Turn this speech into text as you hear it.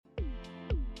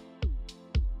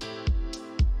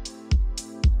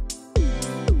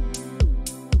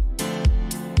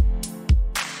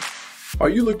Are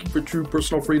you looking for true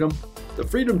personal freedom? The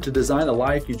freedom to design a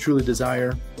life you truly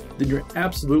desire? Then you're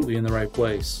absolutely in the right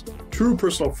place. True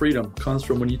personal freedom comes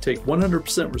from when you take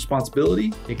 100%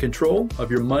 responsibility and control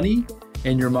of your money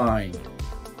and your mind.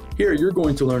 Here you're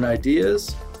going to learn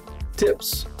ideas,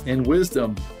 tips, and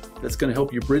wisdom that's going to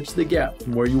help you bridge the gap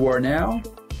from where you are now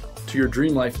to your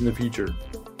dream life in the future.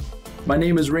 My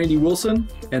name is Randy Wilson,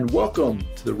 and welcome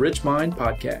to the Rich Mind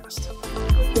Podcast.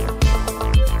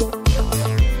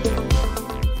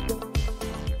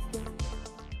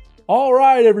 All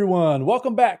right, everyone.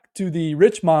 Welcome back to the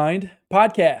Rich Mind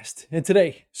Podcast. And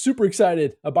today, super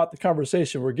excited about the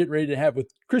conversation we're getting ready to have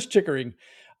with Chris Chickering.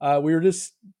 We were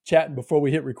just chatting before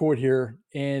we hit record here,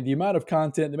 and the amount of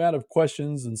content, the amount of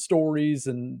questions and stories,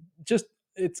 and just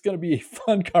it's going to be a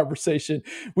fun conversation.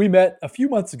 We met a few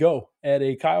months ago at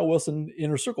a Kyle Wilson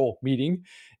Inner Circle meeting,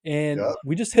 and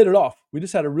we just hit it off. We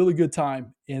just had a really good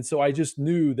time. And so I just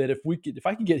knew that if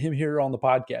I could get him here on the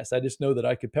podcast, I just know that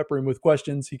I could pepper him with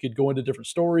questions. He could go into different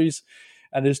stories.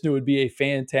 And I just knew it would be a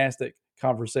fantastic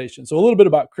conversation. So a little bit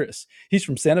about Chris. He's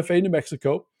from Santa Fe, New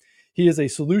Mexico. He is a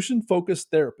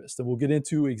solution-focused therapist, and we'll get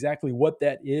into exactly what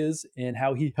that is and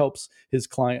how he helps his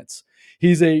clients.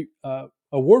 He's a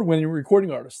award-winning recording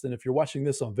artist, and if you're watching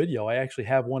this on video, I actually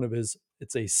have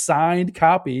it's a signed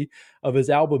copy of his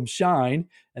album Shine,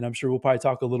 and I'm sure we'll probably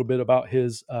talk a little bit about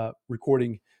his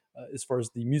recording as far as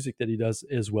the music that he does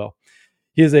as well.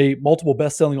 He is a multiple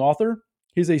best-selling author.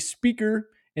 He's a speaker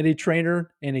and a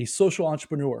trainer and a social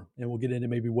entrepreneur, and we'll get into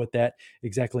maybe what that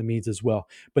exactly means as well.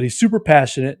 But he's super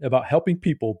passionate about helping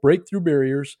people break through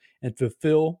barriers and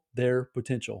fulfill their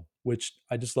potential, which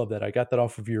I just love that. I got that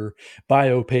off of your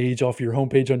bio page, off your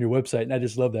homepage on your website, and I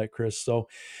just love that, Chris. So,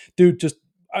 dude,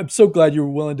 I'm so glad you were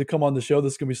willing to come on the show.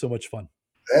 This is going to be so much fun.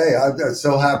 Hey, I'm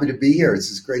so happy to be here. It's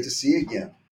just great to see you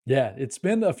again. Yeah, it's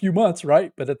been a few months,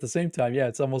 right? But at the same time, yeah,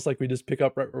 it's almost like we just pick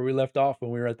up right where we left off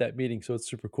when we were at that meeting. So it's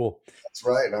super cool. That's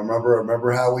right. I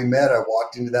remember how we met. I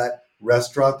walked into that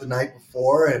restaurant the night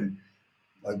before, and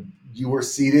you were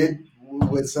seated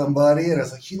with somebody, and I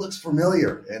was like, "He looks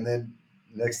familiar." And then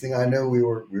next thing I know, we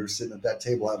were sitting at that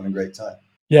table having a great time.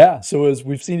 Yeah. So as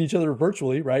we've seen each other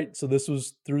virtually, right? So this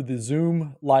was through the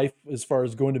Zoom life as far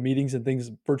as going to meetings and things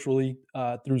virtually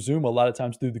through Zoom, a lot of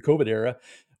times through the COVID era.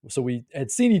 So we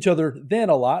had seen each other then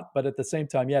a lot, but at the same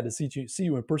time, yeah, to see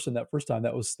you in person that first time,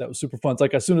 that was super fun. It's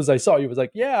like as soon as I saw you, it was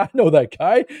like, yeah, I know that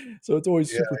guy. So it's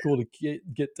always super cool to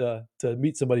get to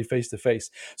meet somebody face to face.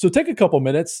 So take a couple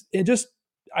minutes and the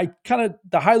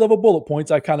high level bullet points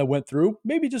I kind of went through.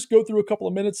 Maybe just go through a couple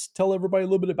of minutes, tell everybody a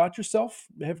little bit about yourself,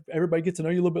 have everybody get to know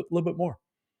you a little bit more.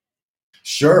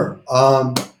 Sure.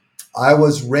 I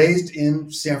was raised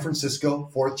in San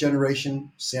Francisco, fourth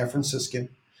generation San Franciscan,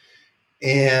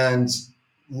 and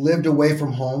lived away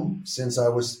from home since I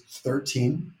was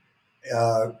 13.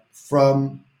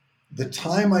 From the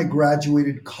time I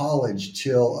graduated college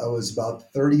till I was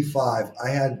about 35, I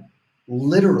had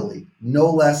literally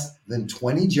no less than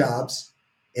 20 jobs,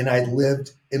 and I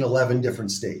lived in 11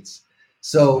 different states.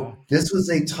 So this was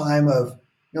a time of,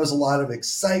 it was a lot of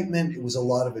excitement. It was a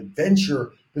lot of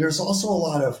adventure, but there's also a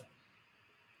lot of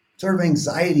sort of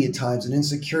anxiety at times and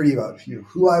insecurity about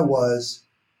who I was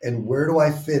and where do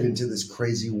I fit into this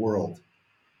crazy world.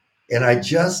 And I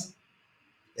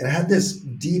had this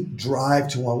deep drive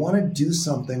to, I want to do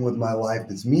something with my life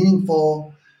that's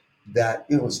meaningful, that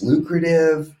is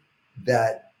lucrative,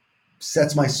 that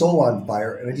sets my soul on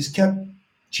fire. And I just kept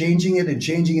changing it and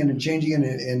changing it and changing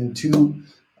it. And in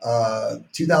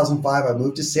 2005, I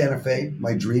moved to Santa Fe,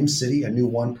 my dream city. I knew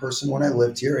one person when I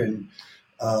lived here, and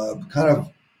kind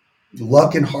of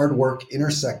luck and hard work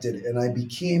intersected. And I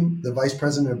became the vice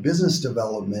president of business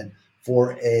development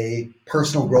for a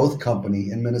personal growth company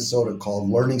in Minnesota called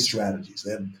Learning Strategies.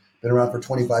 They had been around for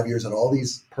 25 years, had all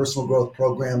these personal growth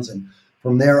programs. And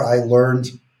from there, I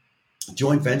learned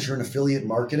joint venture and affiliate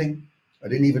marketing. I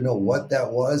didn't even know what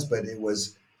that was, but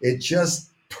it just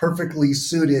perfectly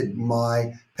suited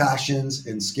my passions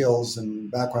and skills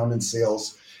and background in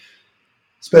sales.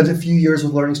 Spent a few years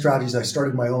with Learning Strategies. I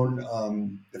started my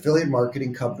own affiliate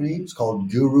marketing company. It's called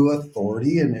Guru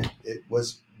Authority, and it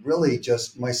was really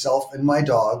just myself and my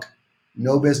dog.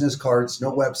 No business cards,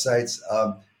 no websites,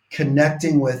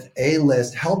 connecting with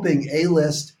helping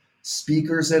A-list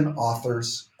speakers and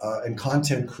authors and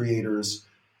content creators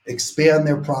expand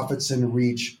their profits and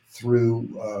reach through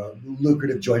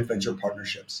lucrative joint venture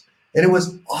partnerships. And it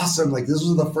was awesome. Like, this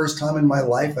was the first time in my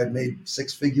life I'd made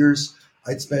six figures.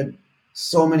 I'd spent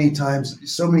so many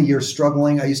years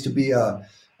struggling. I used to be an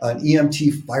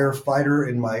EMT firefighter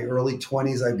in my early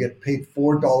 20s. I'd get paid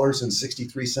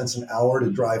 $4.63 an hour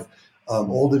to drive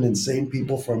old and insane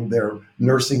people from their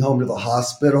nursing home to the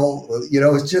hospital.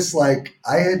 It's just like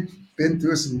I had been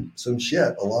through some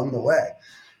shit along the way.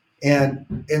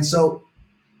 And so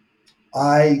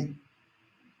I,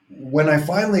 when I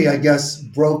finally, I guess,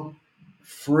 broke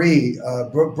through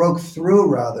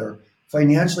rather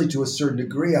financially to a certain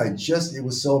degree, it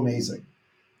was so amazing.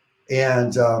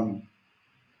 And,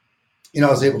 I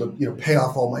was able to, pay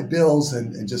off all my bills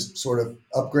and just sort of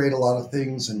upgrade a lot of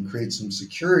things and create some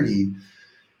security.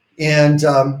 And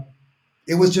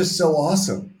it was just so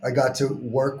awesome. I got to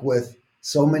work with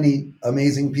so many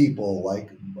amazing people like,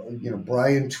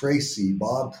 Brian Tracy,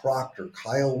 Bob Proctor,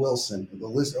 Kyle Wilson, the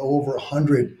list over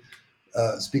 100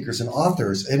 speakers and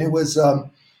authors. And it was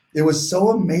so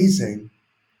amazing.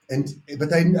 But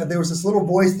then there was this little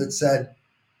voice that said,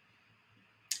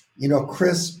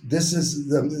 Chris, this is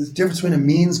the difference between a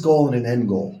means goal and an end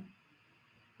goal.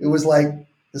 It was like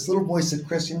this little voice said,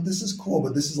 Chris, this is cool,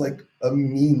 but this is like a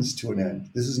means to an end.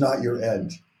 This is not your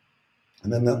end.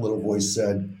 And then that little voice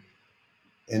said,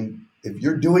 and if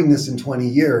you're doing this in 20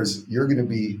 years, you're going to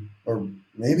be, or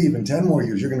maybe even 10 more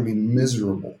years, you're going to be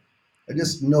miserable. I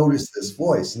just noticed this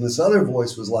voice. And this other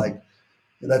voice was like,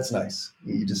 that's nice.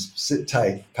 You just sit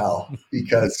tight, pal,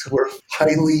 because we're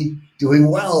finally doing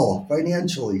well,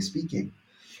 financially speaking.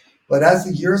 But as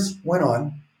the years went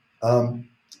on,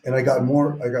 and I got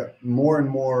more and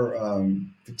more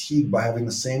fatigued by having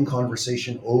the same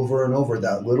conversation over and over.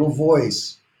 That little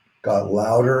voice got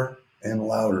louder and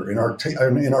louder. In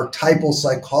archetypal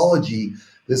psychology,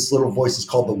 this little voice is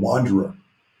called the wanderer.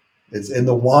 It's in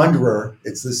the wanderer.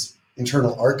 It's this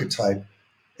internal archetype,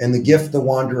 and the gift the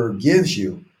wanderer gives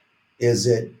you is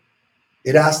it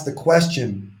asks the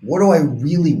question, what do I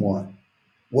really want?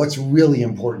 What's really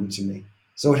important to me?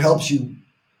 So it helps you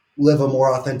live a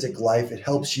more authentic life. It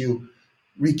helps you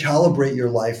recalibrate your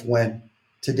life when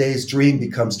today's dream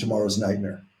becomes tomorrow's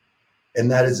nightmare. And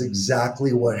that is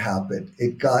exactly what happened.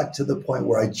 It got to the point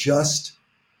where I just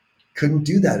couldn't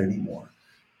do that anymore.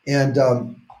 And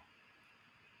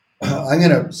I'm going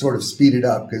to sort of speed it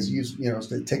up because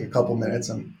take a couple minutes.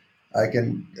 I'm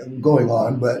going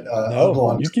on, but I'll go No,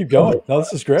 on. you keep going. No,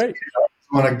 this is great.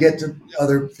 I want to get to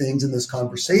other things in this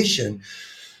conversation.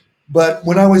 But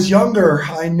when I was younger,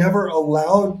 I never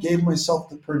gave myself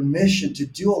the permission to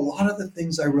do a lot of the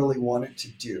things I really wanted to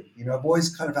do. I've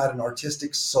always kind of had an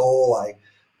artistic soul. I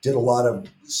did a lot of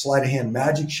sleight of hand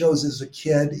magic shows as a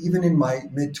kid, even in my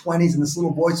mid-20s. And this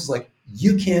little voice was like,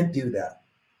 you can't do that.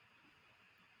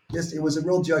 It was a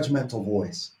real judgmental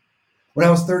voice. When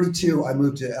I was 32, I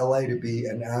moved to LA to be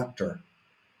an actor.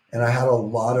 And I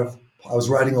was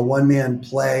writing a one-man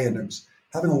play, and I was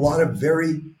having a lot of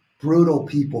very brutal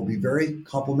people be very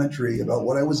complimentary about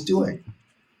what I was doing.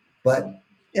 But,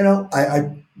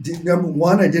 number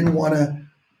one, I didn't want to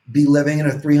be living in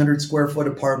a 300 square foot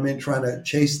apartment trying to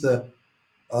chase be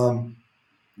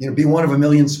one of a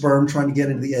million sperm trying to get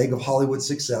into the egg of Hollywood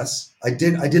success. I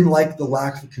didn't like the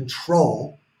lack of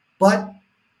control, but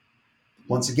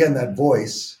once again, that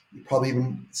voice probably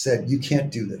even said, you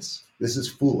can't do this. This is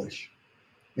foolish.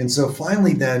 And so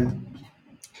finally then,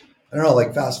 I don't know,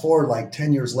 like fast forward like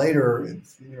 10 years later,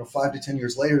 5 to 10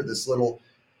 years later, this little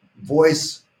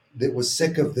voice that was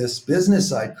sick of this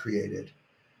business I'd created.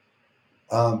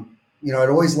 I'd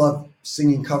always loved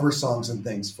singing cover songs and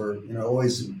things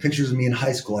always pictures of me in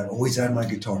high school. I always had my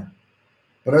guitar,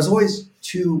 but I was always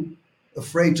too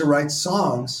afraid to write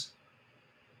songs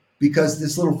because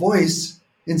this little voice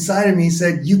inside of me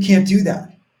said, you can't do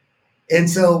that. And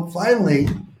so finally,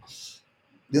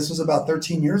 this was about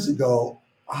 13 years ago,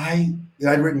 I'd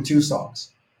written 2 songs.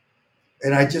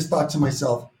 And I just thought to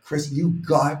myself, Chris, you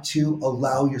got to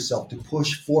allow yourself to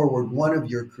push forward one of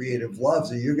your creative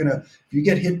loves. Or if you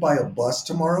get hit by a bus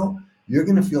tomorrow, you're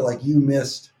going to feel like you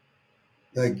missed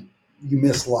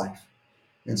life.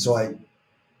 And so I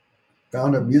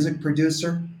found a music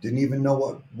producer, didn't even know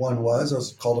what one was. I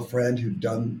was called a friend who'd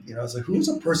done, I was like, who's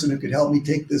a person who could help me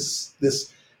take this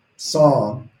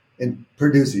song and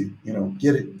produce it,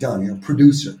 get it done,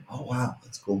 producer. Oh, wow,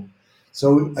 that's cool.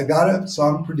 So I got a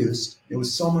song produced. It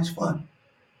was so much fun.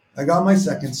 I got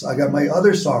my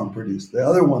other song produced, the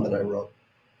other one that I wrote,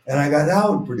 and I got that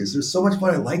one produced. It was so much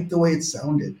fun. I liked the way it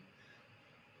sounded.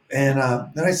 And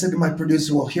then I said to my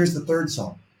producer, well, here's the third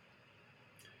song.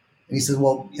 And he said,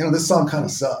 well, this song kind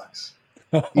of sucks.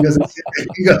 I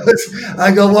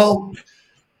go, well,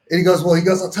 and he goes,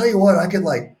 I'll tell you what, I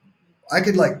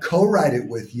could co-write it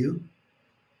with you.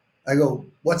 I go,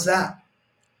 what's that?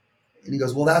 And he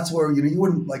goes, well, that's where, you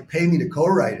wouldn't like pay me to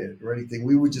co-write it or anything.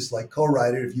 We would just like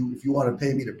co-write it. If you want to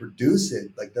pay me to produce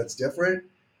it, like that's different.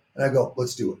 And I go,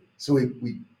 let's do it. So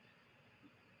we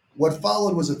what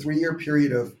followed was a 3-year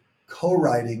period of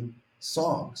co-writing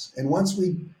songs. And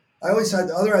I always had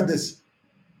this,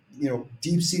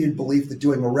 deep-seated belief that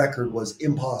doing a record was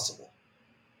impossible.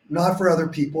 Not for other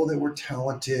people that were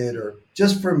talented or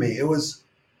just for me.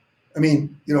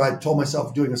 I told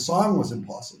myself doing a song was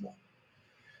impossible.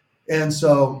 And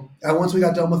so once we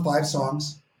got done with 5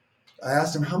 songs, I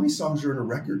asked him, how many songs are in a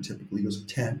record typically? He goes,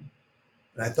 10.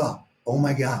 And I thought, oh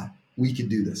my God, we could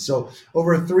do this. So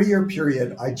over a 3-year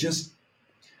period, I just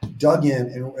dug in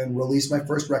and released my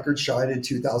first record, Shine, in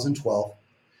 2012.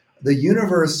 The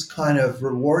universe kind of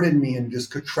rewarded me in just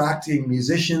contracting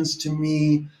musicians to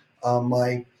me.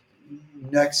 My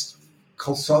next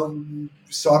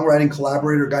songwriting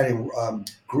collaborator, a guy named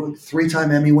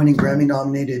 3-time Emmy-winning,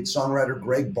 Grammy-nominated songwriter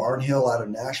Greg Barnhill out of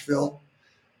Nashville.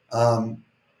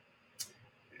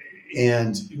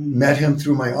 And met him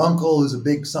through my uncle, who's a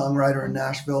big songwriter in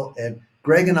Nashville. And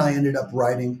Greg and I ended up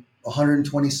writing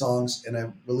 120 songs, and I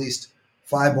released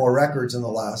 5 more records in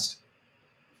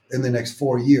the next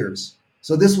 4 years.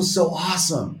 So this was so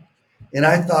awesome. And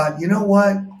I thought, you know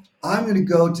what? I'm going to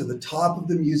go to the top of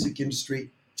the music industry,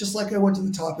 just like I went to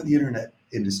the top of the internet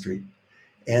industry.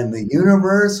 And the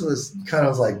universe was kind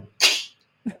of like,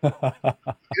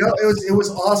 it was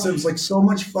awesome. It was like so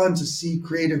much fun to see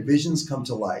creative visions come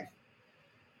to life.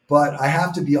 But I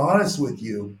have to be honest with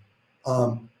you,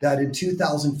 that in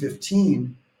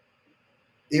 2015,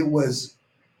 it was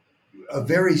a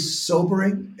very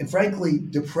sobering and frankly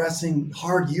depressing,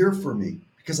 hard year for me,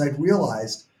 because I'd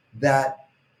realized that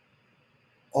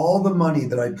all the money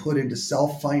that I'd put into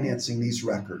self-financing these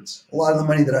records, a lot of the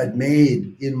money that I'd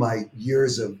made in my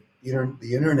years of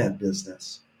the internet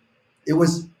business, I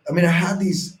had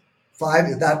these 5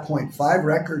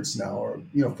 records now, or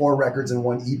 4 records and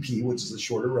 1 EP, which is a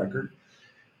shorter record.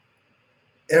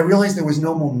 And I realized there was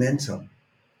no momentum.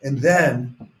 And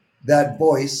then that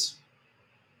voice,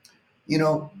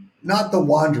 not the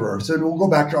wanderer. So we'll go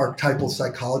back to archetypal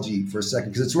psychology for a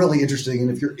second, because it's really interesting. And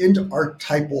if you're into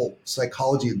archetypal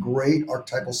psychology, a great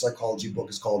archetypal psychology book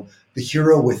is called The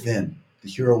Hero Within. The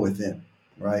Hero Within,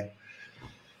 right?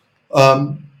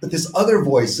 But this other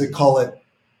voice, they call it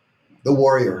the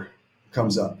warrior,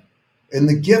 comes up. And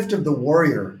the gift of the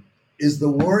warrior is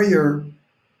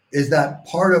that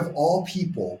part of all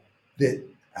people that,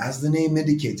 as the name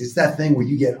indicates, it's that thing where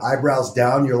you get eyebrows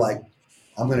down, you're like,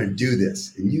 I'm going to do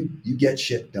this. And you get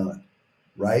shit done,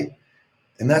 right?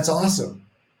 And that's awesome.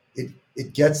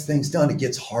 It gets things done. It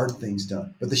gets hard things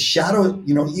done. But the shadow,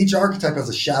 each archetype has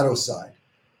a shadow side.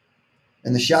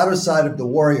 And the shadow side of the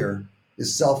warrior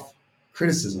is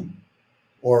self-criticism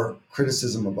or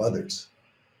criticism of others.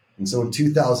 And so in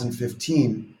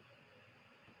 2015,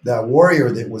 that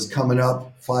warrior that was coming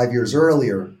up 5 years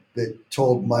earlier that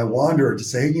told my wanderer to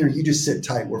say, hey, you just sit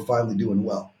tight. We're finally doing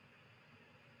well.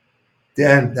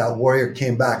 Then that warrior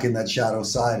came back in that shadow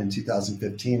side in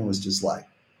 2015 and was just like,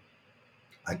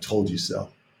 I told you so.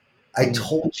 I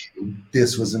told you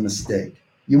this was a mistake.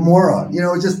 You moron.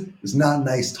 It was not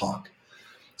nice talk.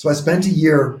 So I spent a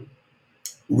year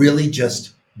really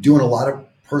just doing a lot of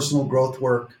personal growth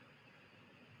work,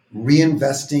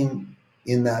 reinvesting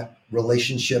in that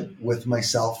relationship with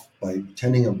myself by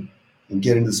attending and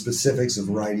getting the specifics of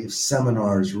a variety of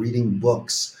seminars, reading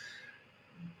books,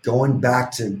 going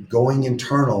back to going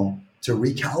internal to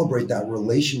recalibrate that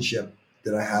relationship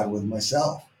that I had with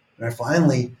myself. And I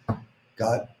finally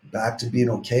got back to being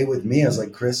okay with me. I was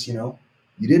like, Chris, you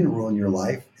didn't ruin your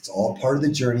life. It's all part of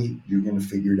the journey. You're going to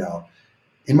figure it out.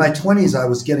 In my 20s, I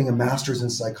was getting a master's in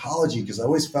psychology because I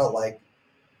always felt like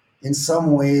in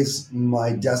some ways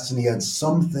my destiny had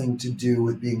something to do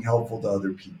with being helpful to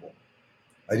other people.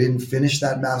 I didn't finish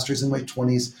that master's in my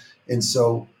 20s. And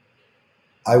so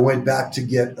I went back to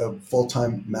get a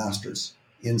full-time master's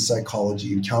in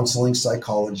psychology, in counseling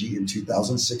psychology in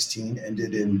 2016,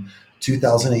 ended in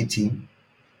 2018.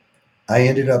 I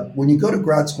ended up, when you go to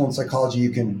grad school in psychology,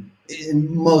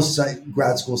 in most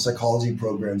grad school psychology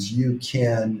programs,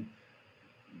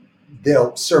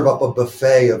 they'll serve up a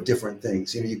buffet of different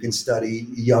things. You can study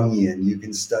Jungian, you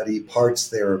can study parts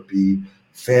therapy,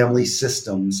 family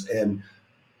systems, and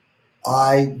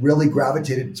I really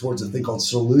gravitated towards a thing called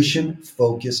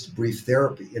solution-focused brief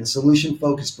therapy. And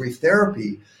solution-focused brief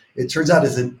therapy, it turns out,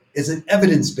 is an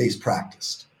evidence-based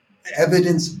practice.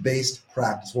 Evidence-based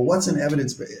practice. Well, what's an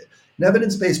evidence-based? An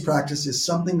evidence-based practice is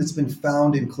something that's been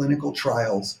found in clinical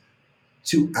trials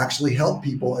to actually help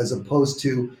people, as opposed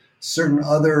to certain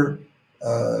other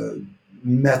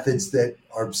methods that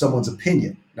are someone's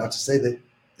opinion. Not to say that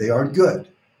they aren't good.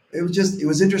 It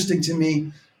was interesting to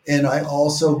me. And I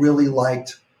also really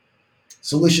liked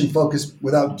solution focused,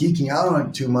 without geeking out on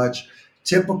it too much,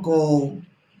 typical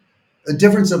the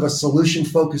difference of a solution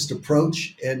focused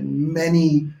approach and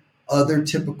many other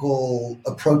typical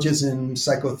approaches in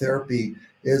psychotherapy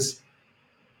is,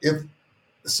 if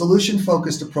a solution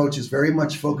focused approach is very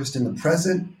much focused in the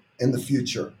present and the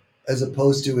future as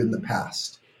opposed to in the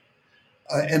past.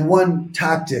 And one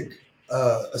tactic,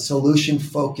 a solution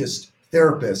focused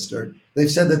therapist, or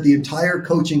they've said that the entire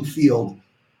coaching field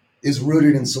is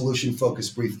rooted in solution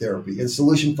focused brief therapy. And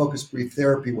solution focused brief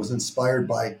therapy was inspired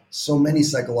by so many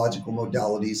psychological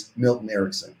modalities, Milton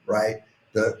Erickson, right?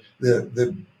 The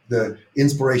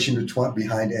inspiration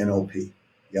behind NLP.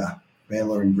 Yeah,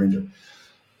 Bandler and Grinder.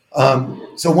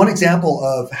 So one example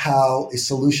of how a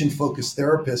solution focused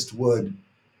therapist would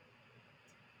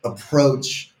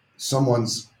approach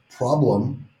someone's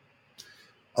problem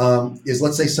is,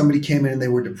 let's say somebody came in and they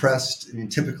were depressed, and you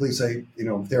typically say,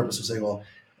 therapists will say, well,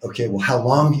 okay, well, how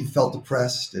long have you felt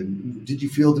depressed, and did you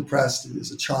feel depressed as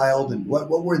a child, and what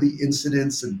were the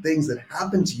incidents and things that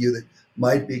happened to you that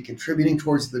might be contributing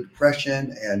towards the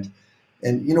depression, and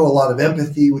a lot of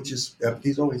empathy, empathy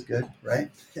is always good, right?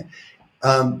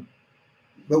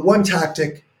 But one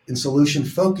tactic in solution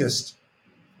focused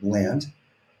land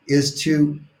is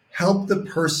to help the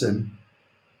person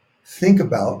think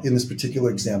about, in this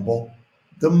particular example,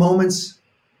 the moments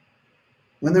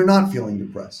when they're not feeling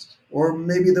depressed, or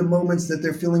maybe the moments that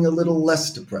they're feeling a little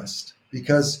less depressed.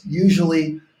 Because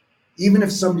usually, even if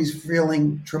somebody's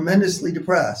feeling tremendously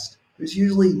depressed, there's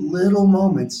usually little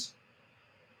moments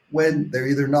when they're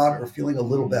either not or feeling a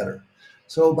little better.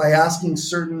 So by asking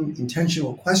certain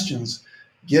intentional questions,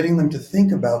 getting them to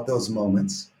think about those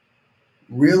moments,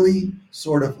 really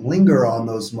sort of linger on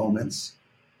those moments,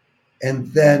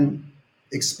 and then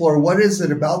explore what is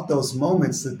it about those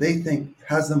moments that they think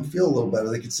has them feel a little better.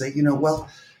 They could say,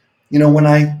 when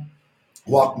I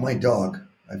walk my dog,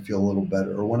 I feel a little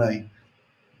better. Or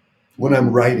when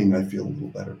I'm writing, I feel a little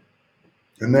better.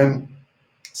 And then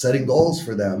setting goals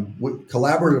for them,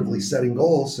 collaboratively setting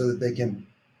goals so that they can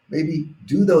maybe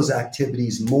do those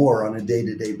activities more on a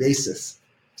day-to-day basis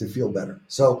to feel better.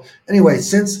 So anyway,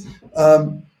 since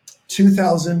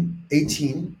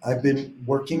 2018, I've been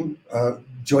working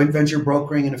joint venture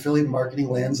brokering and affiliate marketing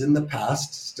lands in the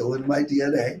past, still in my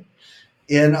DNA.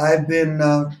 And I've been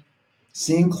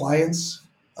seeing clients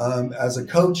as a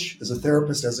coach, as a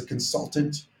therapist, as a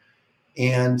consultant,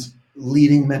 and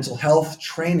leading mental health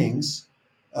trainings.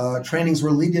 Trainings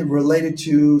related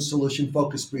to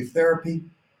solution-focused brief therapy.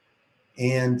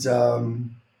 And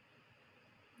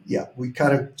we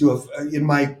kind of do in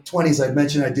my 20s, I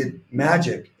mentioned I did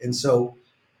magic. And so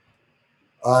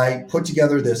I put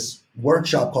together this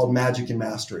workshop called Magic and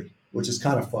Mastery, which is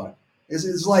kind of fun.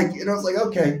 It's like, it's like,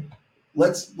 okay,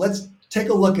 let's take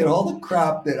a look at all the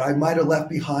crap that I might have left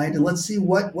behind, and let's see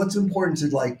what's important to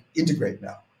like integrate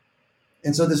now.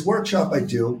 And so this workshop I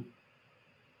do,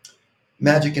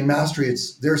 Magic and Mastery,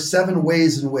 there are 7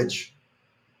 ways in which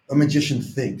a magician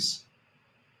thinks.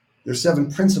 There's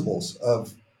 7 principles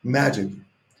of magic.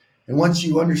 And once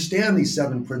you understand these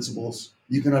 7 principles,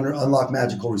 you can unlock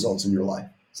magical results in your life.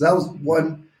 So that was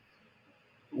one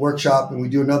workshop. And we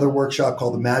do another workshop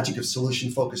called the Magic of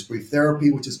Solution Focused Brief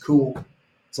Therapy, which is cool.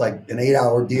 It's like an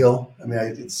 8-hour deal. I mean,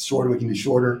 it's shorter, we can do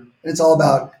shorter. And it's all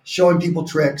about showing people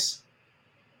tricks,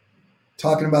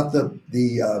 talking about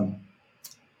the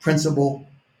principle,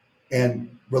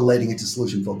 and relating it to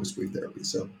solution focused brief therapy.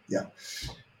 So yeah,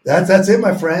 that's it,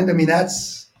 my friend. I mean,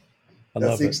 that's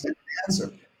the extent of the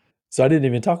answer. So I didn't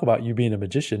even talk about you being a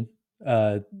magician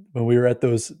when we were at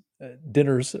those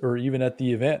dinners, or even at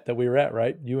the event that we were at,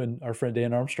 right? You and our friend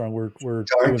Dan Armstrong were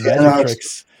doing magic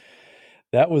tricks.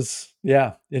 That was,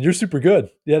 yeah, and you're super good.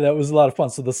 Yeah, that was a lot of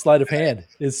fun. So the sleight of hand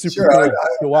is super cool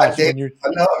to watch when you're.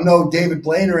 I'm no David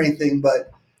Blaine or anything,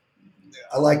 but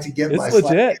I like to get it's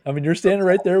legit. I mean, you're standing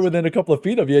right there within a couple of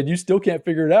feet of you, and you still can't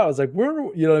figure it out. It's like, where,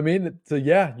 you know what I mean? So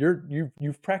yeah,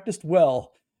 you've practiced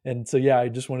well, and so yeah, I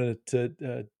just wanted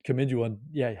to commend you on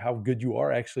how good you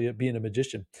are actually at being a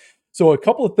magician. So a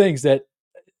couple of things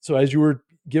so as you were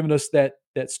giving us that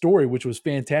story, which was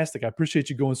fantastic, I appreciate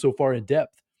you going so far in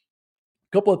depth.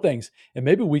 A couple of things, and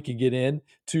maybe we can get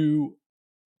into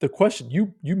the question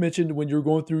you mentioned when you were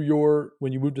going through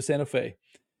when you moved to Santa Fe,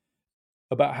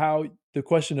 about how the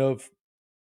question of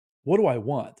what do I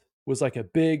want was like a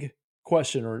big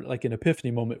question, or like an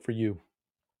epiphany moment for you.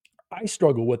 I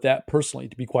struggle with that personally,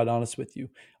 to be quite honest with you.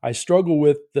 I struggle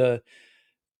with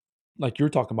like you're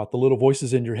talking about, the little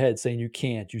voices in your head saying you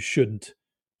can't, you shouldn't,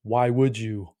 why would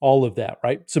you, all of that,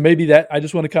 right? So maybe that, I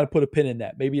just want to kind of put a pin in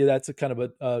that. Maybe that's a kind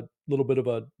of a little bit of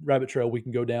a rabbit trail we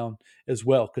can go down as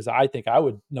well, because I think I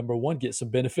would, number one, get some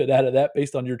benefit out of that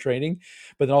based on your training,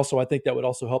 but then also I think that would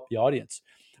also help the audience.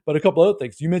 But a couple other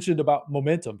things you mentioned about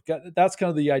momentum. That's kind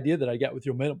of the idea that I got with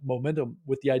your momentum,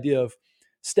 with the idea of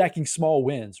stacking small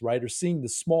wins, right? Or seeing the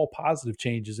small positive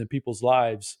changes in people's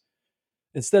lives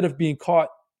instead of being caught,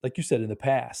 like you said, in the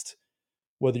past.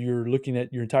 Whether you're looking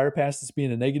at your entire past as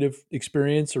being a negative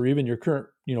experience, or even your current,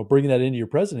 bringing that into your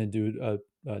present and do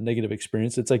a negative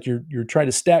experience, it's like you're trying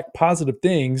to stack positive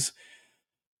things.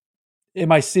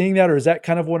 Am I seeing that, or is that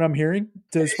kind of what I'm hearing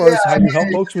as far Yeah, as how I you help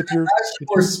mean, folks with your as you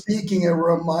with were your speaking, it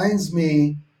reminds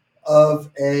me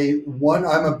of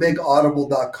I'm a big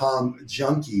audible.com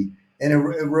junkie, and it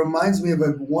reminds me of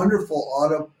a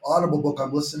wonderful audible book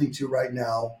I'm listening to right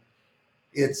now.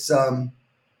 It's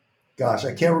gosh,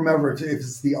 I can't remember if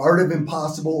it's The Art of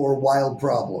Impossible or Wild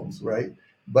Problems, right?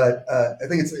 But I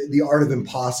think it's The Art of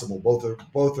Impossible.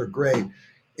 Both are great,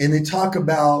 and they talk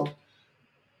about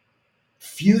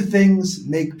few things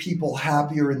make people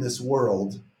happier in this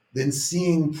world than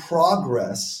seeing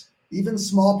progress, even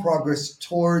small progress,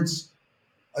 towards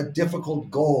a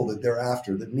difficult goal that they're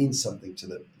after that means something to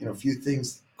them. Few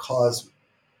things cause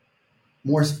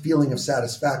more feeling of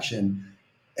satisfaction,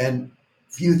 and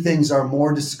few things are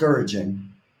more discouraging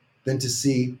than to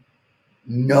see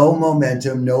no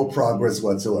momentum, no progress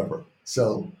whatsoever.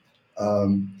 So,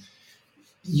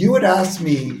 you would ask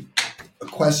me a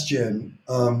question.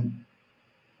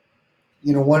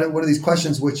 One of these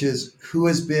questions, which is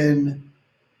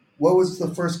what was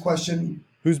the first question?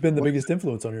 who's been the What, biggest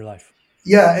influence on your life?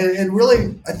 yeah, and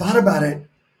really, I thought about it,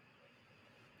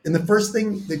 and the first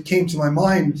thing that came to my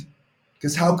mind,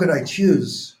 because how could I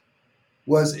choose,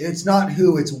 was it's not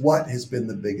who, it's what has been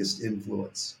the biggest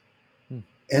influence. Hmm.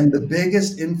 And the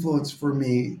biggest influence for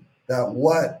me, that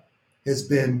what has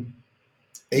been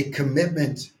a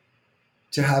commitment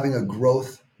to having a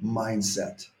growth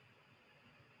mindset.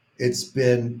 That's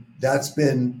been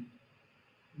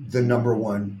the number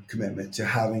one commitment, to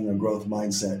having a growth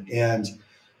mindset. And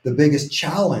the biggest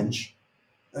challenge,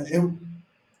 and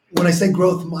when I say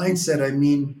growth mindset, I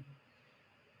mean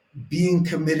being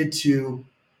committed to,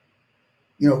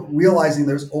 realizing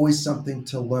there's always something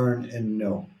to learn and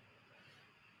know.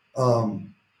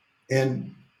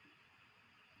 And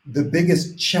the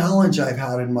biggest challenge I've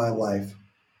had in my life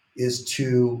is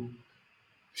to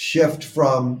shift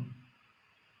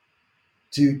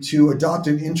to adopt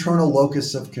an internal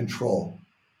locus of control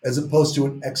as opposed to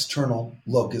an external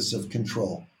locus of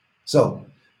control. So,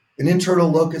 an internal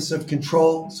locus of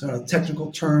control, it's not a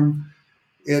technical term,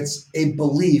 it's a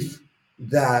belief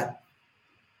that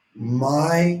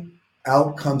my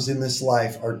outcomes in this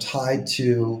life are tied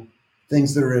to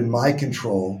things that are in my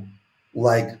control,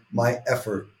 like my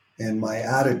effort and my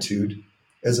attitude,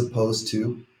 as opposed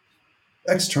to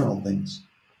external things.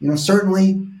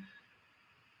 Certainly,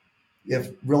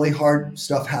 if really hard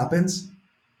stuff happens,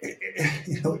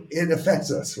 it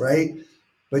affects us, right?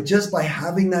 But just by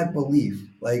having that belief,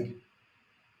 like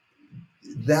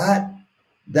that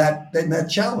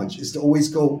challenge is to always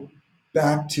go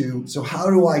back to, so how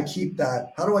do I keep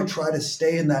that? How do I try to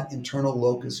stay in that internal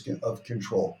locus of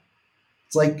control?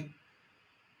 It's like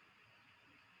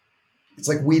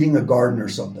weeding a garden or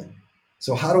something.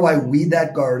 So how do I weed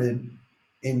that garden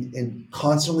and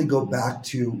constantly go back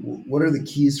to, what are the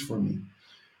keys for me?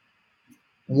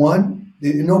 One,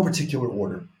 in no particular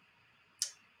order,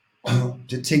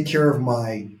 to take care of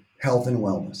my health and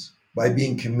wellness by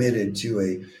being committed to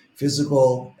a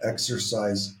physical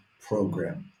exercise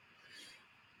program.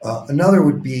 Another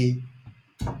would be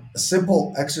a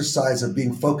simple exercise of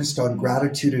being focused on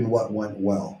gratitude and what went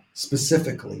well.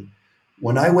 Specifically,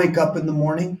 when I wake up in the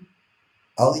morning,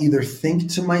 I'll either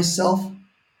think to myself,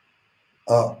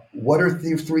 what are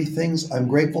the three things I'm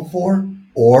grateful for?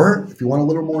 Or if you want a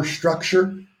little more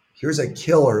structure, here's a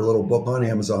killer little book on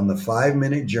Amazon, The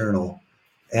 5-Minute Journal.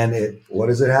 And what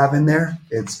does it have in there?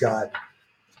 It's got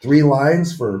 3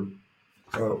 lines for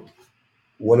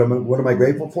what am I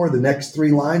grateful for? The next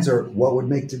 3 lines are what would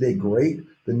make today great.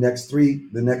 The next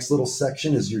little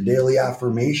section is your daily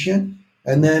affirmation.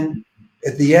 And then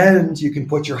at the end, you can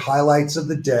put your highlights of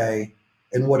the day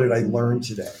and what did I learn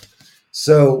today.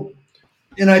 So,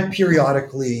 and I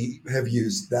periodically have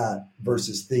used that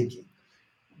versus thinking.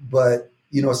 But,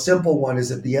 a simple one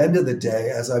is at the end of the day,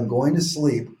 as I'm going to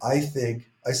sleep, I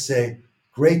say,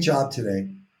 great job today.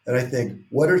 And I think,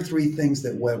 what are 3 things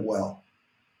that went well?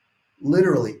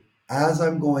 Literally, as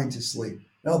I'm going to sleep.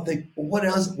 And I'll think, well, what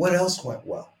else went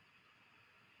well?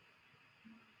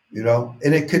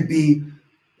 And it could be,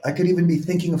 I could even be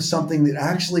thinking of something that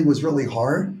actually was really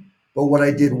hard, but what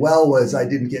I did well was I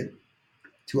didn't get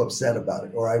too upset about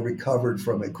it, or I recovered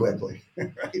from it quickly,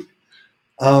 right?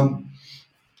 Um,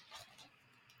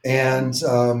 and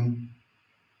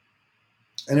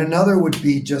And another would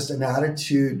be just an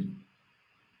attitude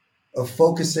of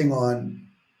focusing on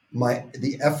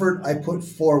the effort I put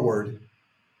forward,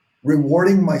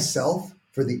 rewarding myself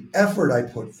for the effort I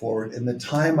put forward and the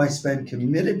time I spend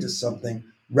committed to something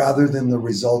rather than the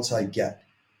results I get.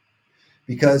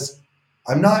 Because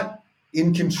I'm not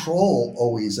in control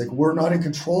always. Like, we're not in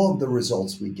control of the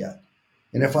results we get.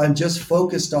 And if I'm just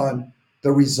focused on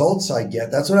the results I get,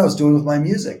 that's what I was doing with my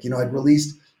music. I'd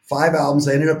released 5 albums.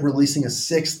 I ended up releasing a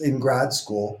sixth in grad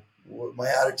school. My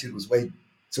attitude was way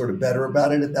sort of better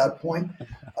about it at that point.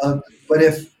 Um, but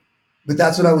if but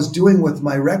that's what I was doing with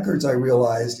my records. I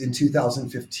realized in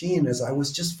 2015 is I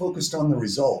was just focused on the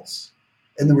results,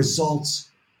 and the results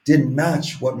didn't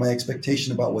match what my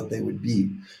expectation about what they would be.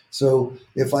 So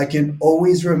if I can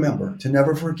always remember to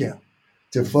never forget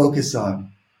to focus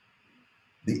on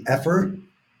the effort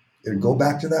and go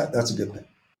back to that, that's a good thing.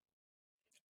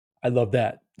 I love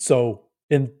that. So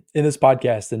in this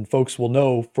podcast, and folks will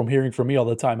know from hearing from me all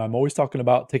the time, I'm always talking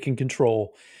about taking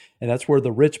control, and that's where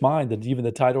the rich mind, and even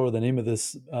the title or the name of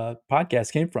this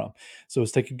podcast came from. So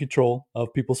it's taking control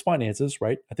of people's finances,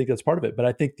 right? I think that's part of it, but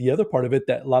I think the other part of it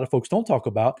that a lot of folks don't talk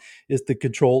about is the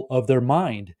control of their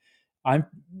mind. I'm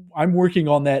I'm working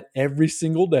on that every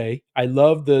single day. I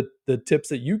love the tips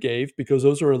that you gave because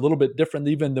those are a little bit different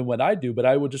even than what I do. But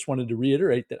I would just wanted to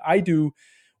reiterate that I do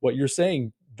what you're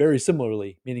saying very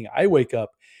similarly, meaning I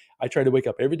try to wake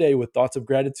up every day with thoughts of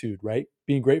gratitude, right?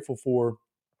 Being grateful for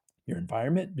your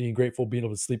environment, being grateful, being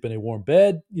able to sleep in a warm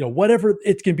bed, whatever.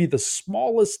 It can be the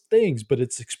smallest things, but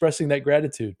it's expressing that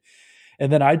gratitude.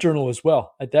 And then I journal as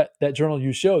well. At that journal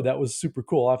you showed, that was super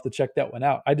cool. I'll have to check that one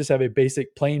out. I just have a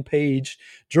basic plain page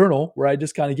journal where I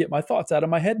just kind of get my thoughts out of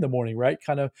my head in the morning, right?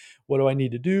 Kind of what do I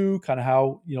need to do? Kind of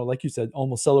how, like you said,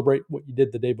 almost celebrate what you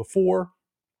did the day before.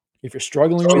 If you're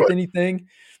struggling with Totally. anything,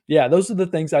 yeah, those are the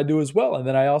things I do as well. And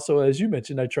then I also, as you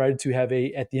mentioned, I try to have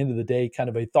at the end of the day, kind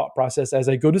of a thought process as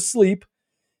I go to sleep.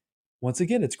 Once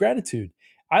again, it's gratitude.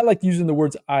 I like using the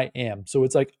words I am. So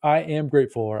it's like, I am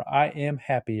grateful, or I am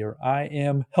happy, or I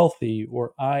am healthy,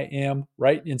 or I am,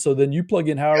 right? And so then you plug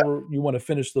in Yeah, however you want to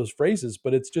finish those phrases,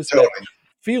 but it's just that totally.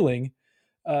 feeling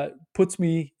puts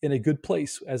me in a good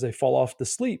place as I fall off to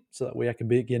sleep. So that way I can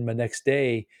begin my next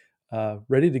day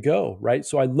ready to go, right?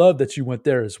 So I love that you went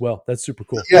there as well. That's super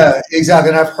cool. Yeah, exactly.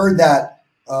 And I've heard that.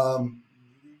 I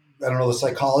don't know the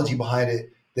psychology behind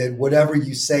it, that whatever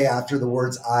you say after the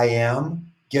words I am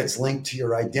gets linked to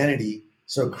your identity.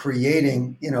 So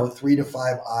creating, 3 to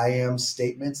 5 I am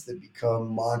statements that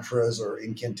become mantras or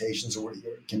incantations or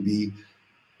whatever can be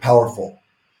powerful.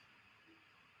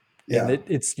 And Yeah.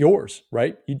 it's yours,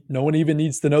 right? No one even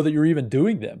needs to know that you're even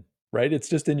doing them, right? It's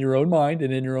just in your own mind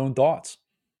and in your own thoughts.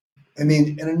 I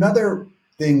mean, and another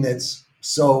thing that's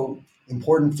so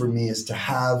important for me is to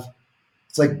have,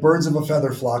 it's like birds of a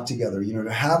feather flock together, to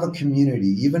have a community,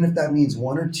 even if that means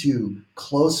 1 or 2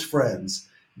 close friends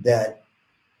that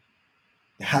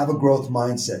have a growth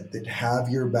mindset, that have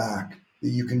your back, that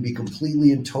you can be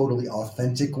completely and totally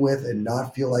authentic with and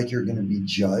not feel like you're going to be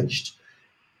judged,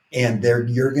 and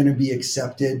you're going to be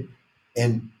accepted,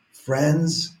 and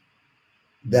friends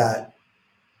that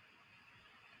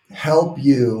help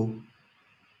you.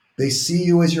 They see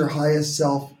you as your highest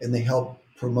self and they help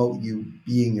promote you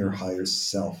being your highest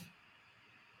self.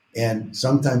 And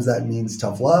sometimes that means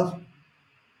tough love,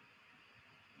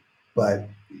 but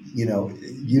you know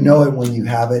it when you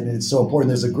have it, and it's so important.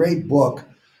 There's a great book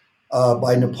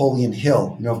by Napoleon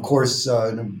Hill. Of course,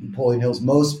 Napoleon Hill's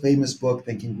most famous book,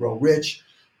 Think and Grow Rich.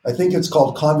 I think it's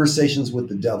called Conversations with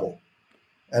the Devil.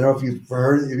 I don't know if you've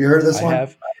heard. Have you heard of this I one?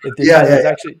 have. The Yeah, title yeah,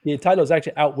 is yeah.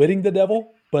 actually Outwitting the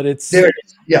Devil, but There it's it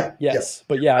is. Yeah, yeah. yes,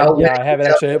 but yeah, Outwitting I the have it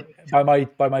Devil. actually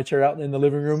by my chair out in the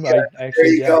living room. Yeah, I there actually,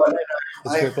 you yeah, go. And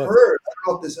it's a I great book. heard. I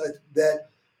don't know if this that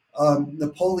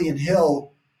Napoleon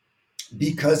Hill,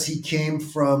 because he came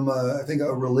from I think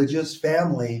a religious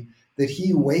family, that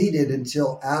he waited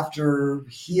until after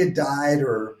he had died,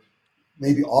 or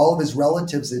maybe all of his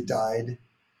relatives had died,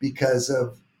 because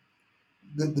of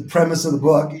the premise of the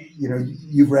book.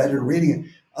 You've read it or reading it,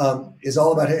 is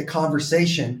all about a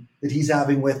conversation that he's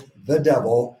having with the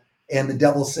devil, and the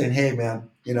devil's saying, hey man,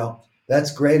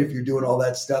 that's great if you're doing all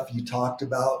that stuff you talked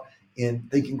about in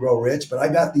Think and Grow Rich, but I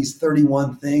got these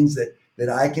 31 things that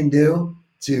I can do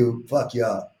to fuck you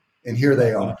up, and here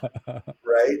they are.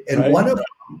 Right. and Right? one of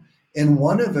and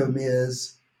one of them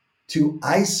is to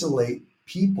isolate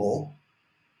people.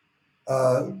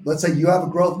 Let's say you have a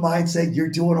growth mindset, you're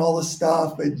doing all this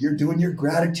stuff and you're doing your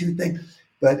gratitude thing,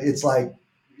 but it's like,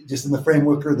 just in the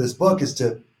framework of this book, is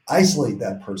to isolate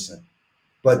that person.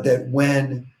 But that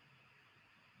when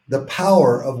the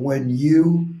power of when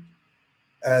you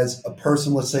as a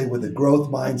person, let's say with a growth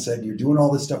mindset, you're doing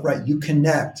all this stuff right, you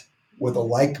connect with a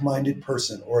like-minded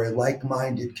person or a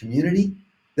like-minded community,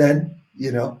 then,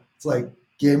 it's like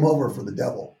game over for the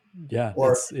devil, Yeah,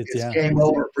 or it's it's yeah. game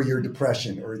over for your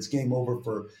depression, or it's game over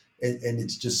for, and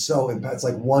it's just so impact. It's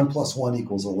like 1 + 1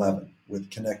 = 11 with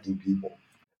connecting people.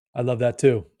 I love that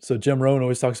too. So Jim Rohn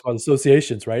always talks about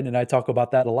associations, right? And I talk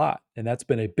about that a lot. And that's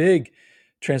been a big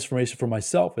transformation for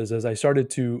myself is as I started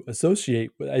to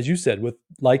associate, as you said, with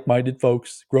like-minded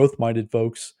folks, growth-minded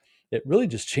folks, it really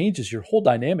just changes your whole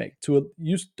dynamic to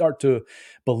you start to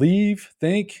believe,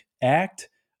 think, act,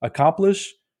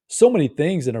 accomplish so many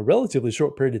things in a relatively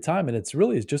short period of time. And it's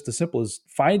really just as simple as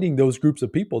finding those groups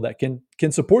of people that can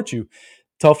support you.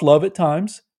 Tough love at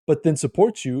times, but then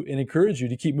support you and encourage you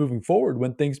to keep moving forward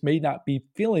when things may not be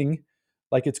feeling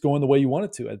like it's going the way you want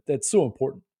it to. That's so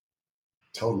important.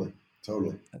 Totally,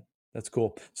 totally. That's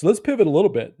cool. So let's pivot a little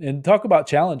bit and talk about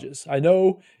challenges. I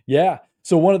know, yeah.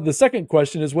 So one of the second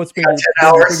question is what's You got 10 been your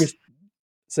hours. biggest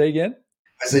say again?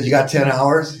 I said, you got 10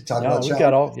 hours. Talk No, about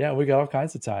challenges. we got all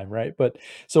kinds of time, right? But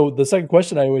so the second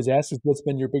question I always ask is what's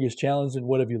been your biggest challenge and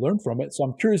what have you learned from it? So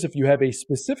I'm curious if you have a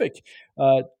specific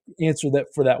uh, answer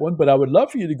that for that one, but I would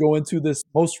love for you to go into this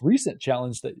most recent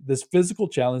challenge that this physical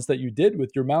challenge that you did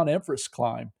with your Mount Everest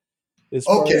climb. As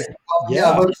far Okay. as Well, yeah,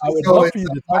 yeah, but I would so love it's, for you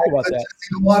to talk about but that. just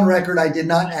to go on record, I did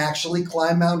not actually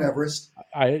climb Mount Everest, but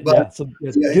Yeah, so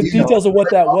yeah, yeah, give details of what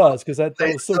that was because that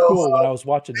right? was so So cool when I was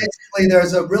watching this. basically,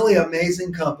 there's a really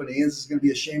amazing company. This is going to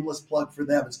be a shameless plug for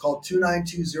them. It's called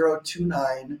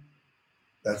 292029.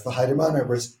 That's the height of Mount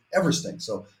Everest, Everesting.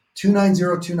 So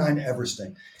 29029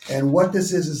 Everesting. And what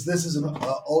this is an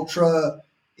ultra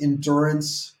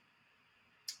endurance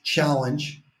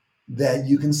challenge that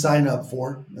you can sign up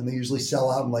for, and they usually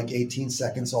sell out in like 18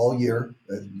 seconds all year.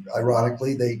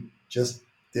 Ironically, they just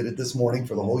did it this morning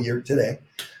for the whole year today.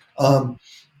 Um,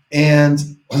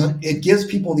 and it gives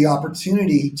people the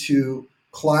opportunity to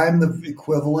climb the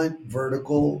equivalent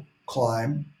vertical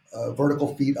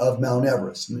feet of Mount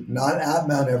Everest. Not at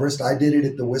Mount Everest. I did it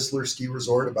at the Whistler Ski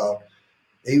Resort about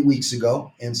 8 weeks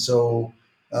ago, and so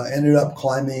ended up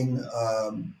climbing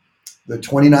the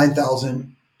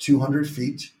 29,200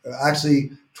 feet.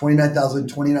 Actually,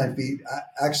 29,029 feet.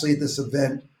 Actually, at this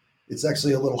event, it's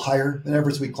actually a little higher than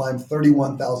Everest. We climbed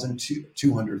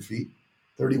 31,200 feet.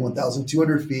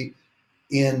 31,200 feet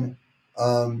in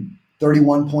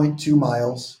 31.2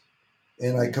 miles,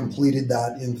 and I completed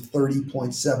that in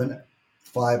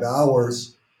 30.75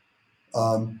 hours,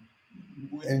 um,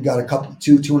 and got a couple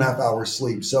 2.5 hours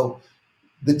sleep. So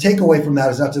the takeaway from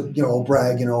that is not to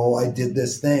brag, I did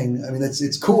this thing. I mean,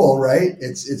 it's cool, right?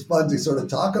 It's fun to sort of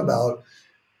talk about,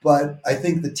 but I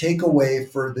think the takeaway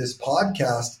for this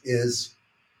podcast is,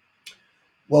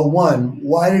 well, one,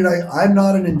 I'm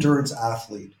not an endurance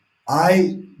athlete.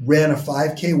 I ran a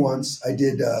 5K once. I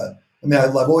did.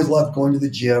 I've always loved going to the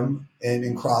gym and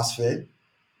in CrossFit,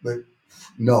 but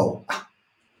no,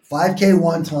 5K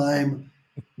one time.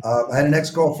 I had an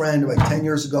ex-girlfriend like 10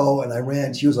 years ago, and I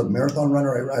ran. She was a marathon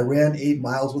runner. I ran 8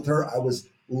 miles with her. I was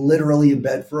literally in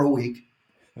bed for a week.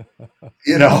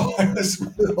 It was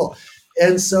brutal.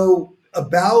 And so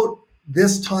about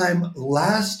this time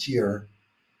last year,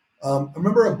 I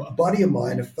remember a buddy of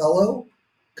mine, a fellow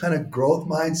kind of growth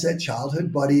mindset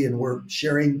childhood buddy, and we're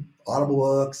sharing audible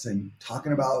books and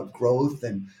talking about growth.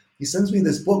 And he sends me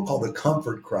this book called The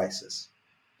Comfort Crisis.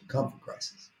 The Comfort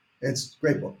Crisis. It's a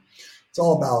great book. It's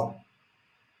all about,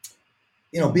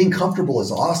 being comfortable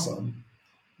is awesome,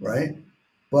 right?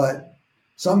 But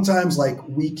sometimes like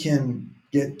we can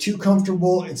get too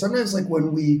comfortable. And sometimes like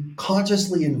when we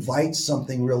consciously invite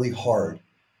something really hard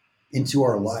into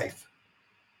our life,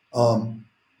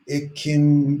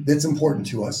 that's important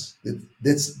to us.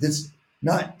 That's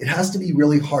not, it has to be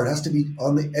really hard. It has to be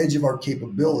on the edge of our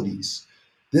capabilities.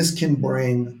 This can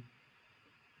bring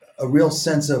a real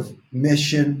sense of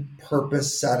mission,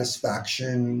 purpose,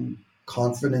 satisfaction,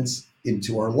 confidence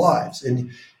into our lives. And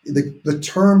the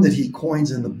term that he coins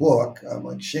in the book, I'm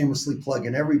like shamelessly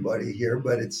plugging everybody here,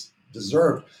 but it's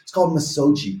deserved. It's called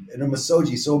misogi. And a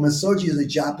misogi. So misogi is a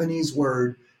Japanese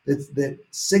word that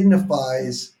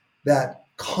signifies that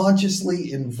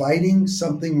consciously inviting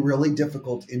something really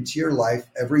difficult into your life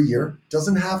every year.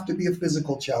 Doesn't have to be a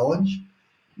physical challenge,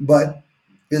 but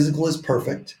physical is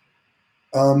perfect.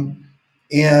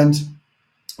 And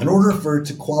in order for it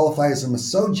to qualify as a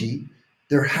misogi,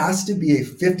 there has to be a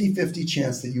 50-50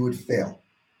 chance that you would fail.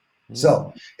 Mm.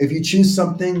 So if you choose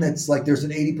something that's like there's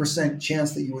an 80%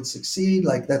 chance that you would succeed,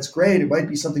 like that's great. It might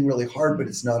be something really hard, but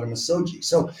it's not a misogi.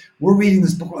 So we're reading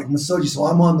this book like misogi. So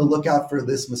I'm on the lookout for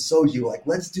this misogi. Like,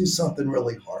 let's do something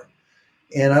really hard.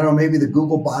 And I don't know, maybe the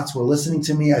Google bots were listening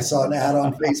to me. I saw an ad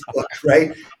on Facebook,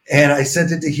 right? And I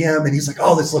sent it to him, and he's like,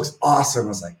 "Oh, this looks awesome." I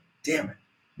was like, "Damn it.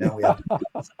 Now we have to do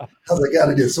this." I was like, "Got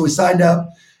to do it." So we signed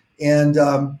up and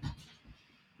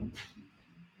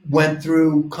went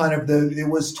through kind of it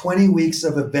was 20 weeks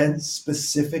of event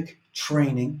specific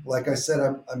training. Like I said,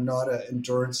 I'm not an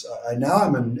endurance,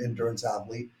 I'm an endurance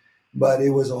athlete, but it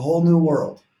was a whole new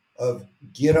world of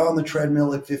get on the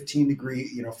treadmill at 15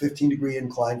 degree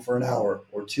incline for an hour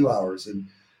or 2 hours. And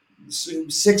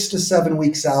 6 to 7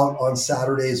 weeks out on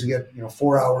Saturdays, we get,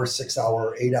 4 hour, 6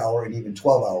 hour, 8 hour, and even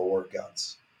 12 hour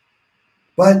workouts.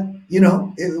 But,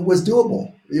 it was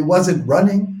doable. It wasn't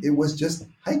running. It was just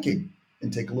hiking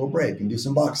and take a little break and do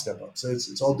some box step ups. So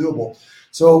it's all doable.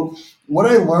 So what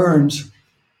I learned,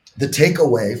 the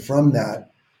takeaway from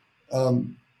that, a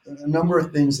number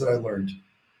of things that I learned.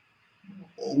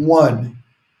 One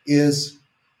is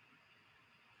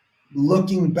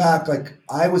looking back, like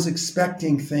I was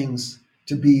expecting things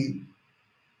to be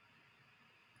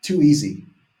too easy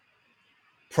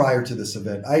prior to this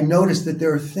event. I noticed that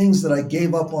there are things that I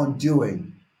gave up on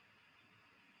doing,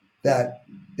 that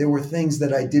there were things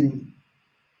that I didn't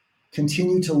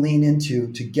continue to lean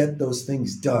into to get those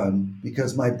things done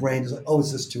because my brain is like, oh,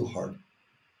 is this too hard?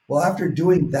 Well, after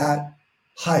doing that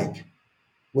hike,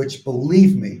 which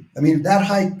believe me, I mean,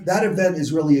 that event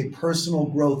is really a personal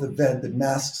growth event that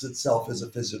masks itself as a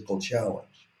physical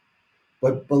challenge.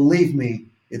 But believe me,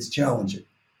 it's challenging,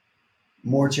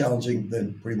 more challenging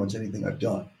than pretty much anything I've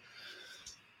done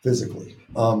physically.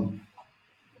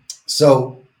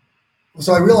 So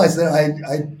I realized that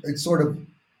I sort of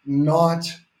not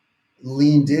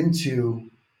leaned into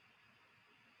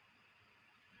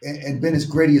and been as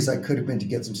gritty as I could have been to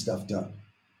get some stuff done.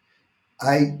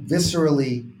 I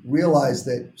viscerally realized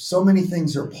that so many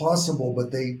things are possible,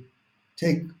 but they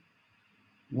take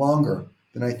longer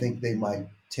than I think they might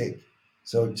take.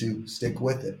 So to stick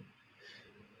with it.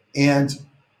 And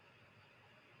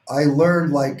I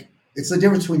learned, like, it's the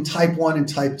difference between type 1 and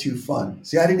type 2 fun.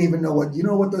 See, I didn't even know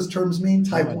what those terms mean?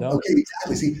 Type No, I 1. don't. Okay,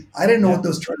 exactly. See, I didn't know what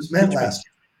those terms meant last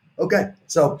year. Okay,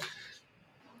 so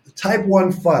type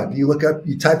 1 fun, you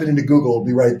type it into Google, it'll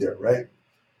be right there, right?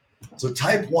 So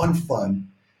type 1 fun,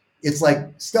 it's like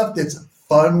stuff that's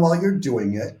fun while you're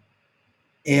doing it,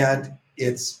 and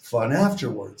it's fun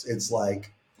afterwards. It's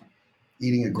like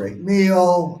eating a great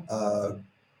meal,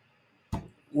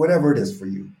 whatever it is for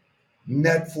you.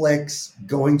 Netflix,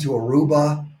 going to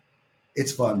Aruba,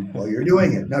 it's fun while you're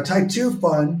doing it. Now, type 2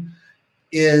 fun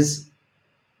is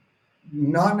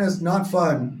not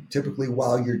fun typically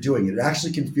while you're doing it. It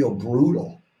actually can feel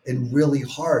brutal and really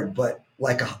hard, but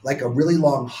like a really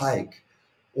long hike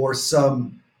or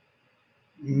some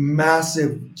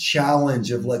massive challenge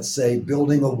of, let's say,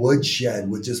 building a woodshed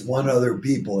with just one other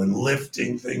people and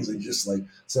lifting things and just like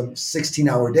some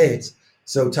 16-hour days.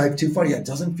 So type 2 fun, it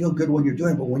doesn't feel good when you're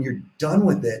doing it, but when you're done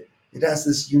with it, it has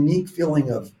this unique feeling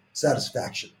of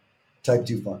satisfaction. Type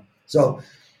 2 fun. So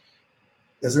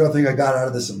there's another thing I got out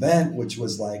of this event, which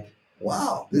was like,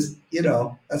 wow, this,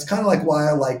 that's kind of like why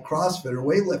I like CrossFit or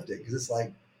weightlifting, because it's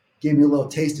like, gave me a little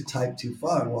taste of type 2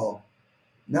 fun. Well,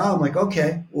 now I'm like,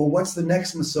 okay, well, what's the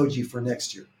next Masoji for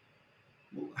next year?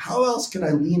 How else can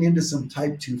I lean into some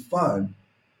type 2 fun?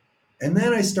 And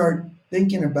then I start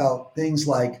thinking about things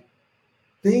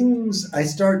I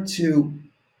start to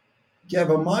have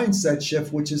a mindset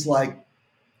shift, which is like,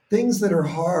 things that are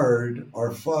hard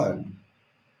are fun.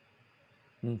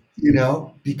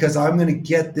 Because I'm going to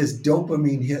get this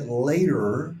dopamine hit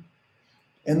later.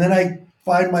 And then I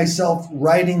find myself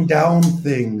writing down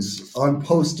things on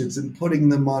Post-its and putting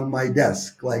them on my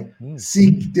desk, like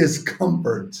seek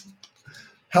discomfort.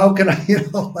 How can I,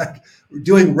 like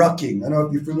doing rucking? I don't know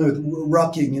if you're familiar with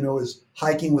rucking, is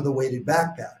hiking with a weighted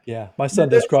backpack. Yeah. My son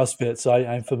does CrossFit, so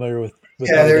I'm familiar with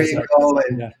Yeah, how he there does you that. go.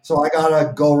 And so I got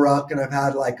a Go Ruck, and I've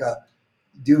had like a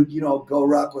dude, Go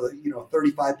Ruck with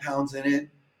 35 pounds in it.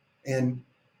 And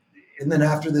then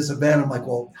after this event, I'm like,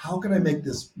 well, how can I make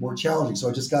this more challenging? So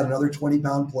I just got another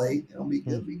 20-pound plate. It'll be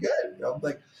good.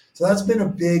 Like, so that's been a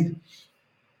big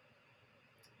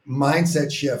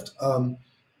mindset shift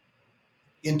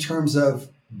in terms of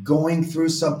going through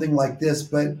something like this.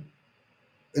 But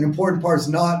an important part is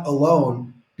not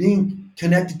alone, being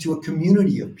connected to a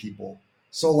community of people.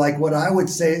 So like what I would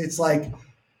say, it's like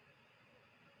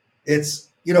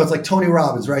Tony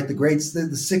Robbins, right?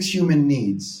 The 6 human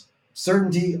needs: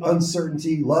 certainty,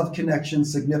 uncertainty, love, connection,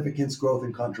 significance, growth,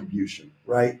 and contribution,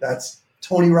 right? That's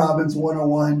Tony Robbins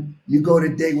 101. You go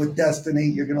to Date with Destiny,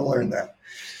 you're going to learn that.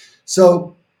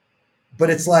 So, but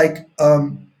it's like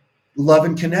love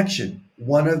and connection,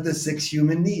 one of the 6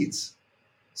 human needs.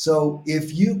 So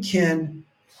if you can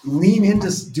lean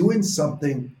into doing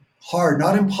something hard,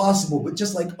 not impossible, but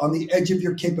just like on the edge of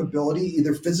your capability,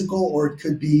 either physical or it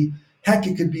could be, heck,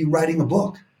 it could be writing a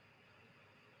book.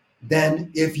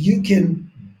 Then if you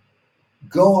can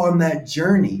go on that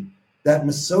journey, that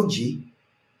misogi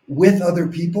with other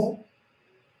people,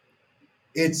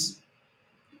 it's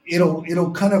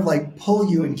it'll kind of like pull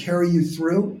you and carry you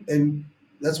through. And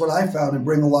that's what I found and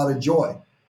bring a lot of joy.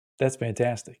 That's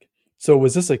fantastic. So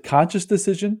was this a conscious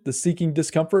decision, the seeking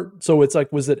discomfort? So it's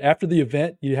like, was it after the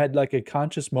event you had like a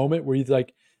conscious moment where you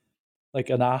like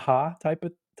an aha type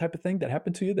of thing that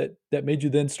happened to you that made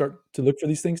you then start to look for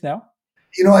these things now?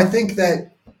 I think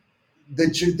that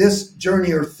this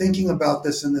journey or thinking about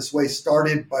this in this way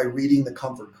started by reading The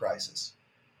Comfort Crisis.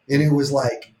 And it was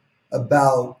like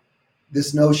about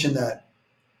this notion that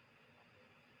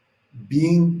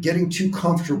getting too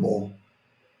comfortable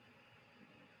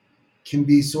can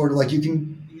be sort of like you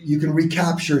can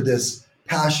recapture this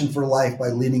passion for life by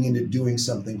leaning into doing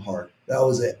something hard. That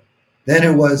was it. Then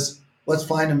it was, let's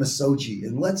find a misogi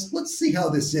and let's see how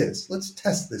this is. Let's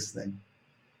test this thing.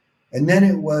 And then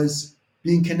it was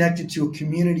being connected to a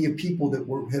community of people that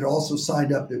had also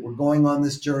signed up, that were going on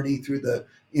this journey through the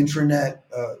intranet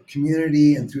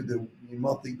community and through the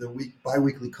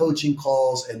biweekly coaching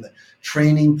calls and the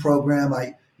training program.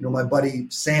 My buddy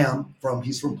Sam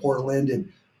he's from Portland,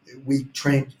 and we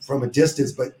trained from a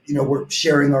distance, but we're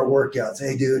sharing our workouts.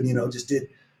 Hey, dude, just did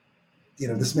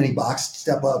this many box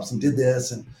step ups and did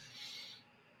this,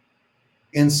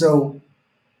 and so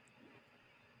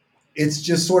it's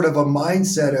just sort of a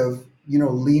mindset of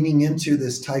leaning into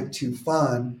this type 2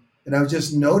 fun. And I was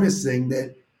just noticing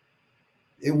that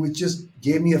it was just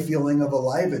gave me a feeling of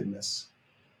aliveness.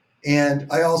 And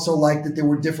I also liked that there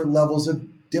were different levels of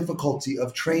difficulty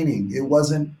of training. It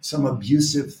wasn't some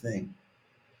abusive thing.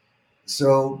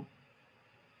 So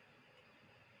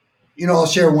I'll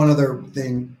share one other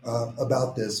thing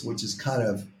about this, which is kind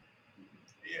of,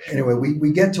 anyway,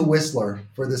 we get to Whistler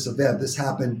for this event. This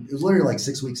happened, it was literally like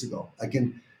 6 weeks ago.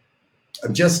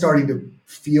 I'm just starting to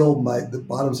feel the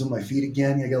bottoms of my feet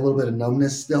again. I get a little bit of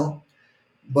numbness still,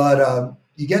 but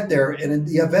you get there, and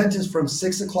the event is from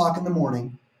 6 o'clock in the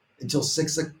morning until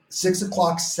 6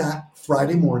 o'clock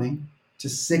Friday morning to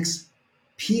 6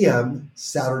 p.m.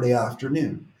 Saturday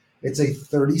afternoon. It's a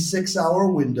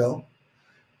 36-hour window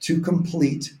to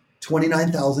complete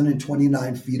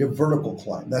 29,029 feet of vertical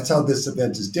climb. That's how this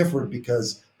event is different,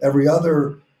 because every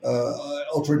other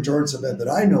ultra endurance event that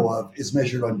I know of is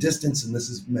measured on distance, and this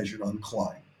is measured on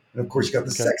climb. And of course, you got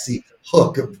the sexy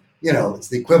hook of, it's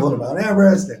the equivalent of Mount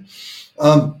Everest.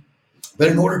 But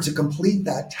in order to complete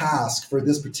that task for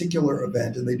this particular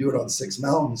event, and they do it on 6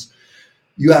 mountains,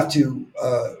 you have to,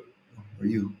 or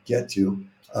you get to,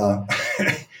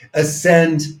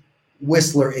 ascend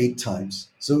Whistler 8 times.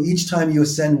 So each time you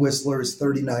ascend Whistler is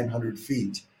 3,900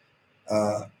 feet.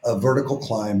 A vertical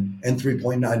climb and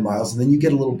 3.9 miles. And then you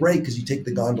get a little break because you take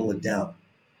the gondola down.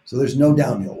 So there's no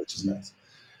downhill, which is nice.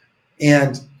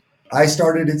 And I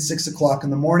started at 6 o'clock in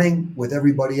the morning with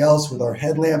everybody else with our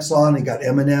headlamps on, and got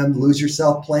Eminem, Lose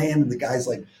Yourself playing. And the guy's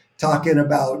like talking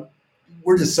about,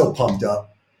 we're just so pumped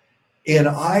up. And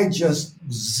I just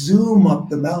zoom up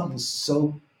the mountains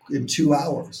in 2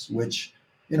 hours, which,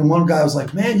 one guy was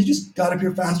like, man, you just got up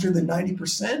here faster than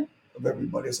 90% of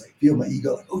everybody. I was like, feel my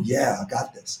ego, like, oh yeah, I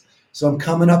got this. So I'm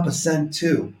coming up ascent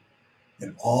 2,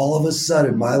 and all of a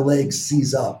sudden my legs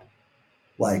seize up,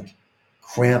 like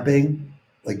cramping,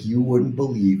 like you wouldn't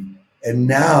believe. And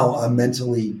now I'm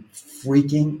mentally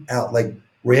freaking out. Like,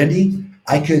 Randy,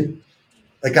 I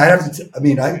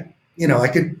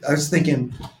was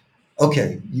thinking,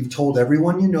 okay, you've told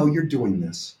everyone you're doing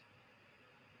this.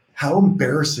 How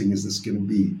embarrassing is this going to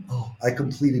be? Oh, I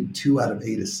completed 2 out of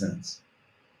 8 ascents,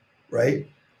 right?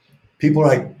 People are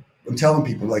like, I'm telling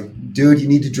people, like, dude, you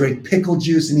need to drink pickle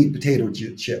juice and eat potato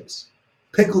chips.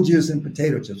 Pickle juice and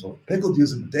potato chips. Or pickle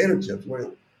juice and potato chips.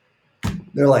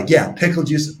 They're like, yeah, pickle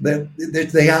juice.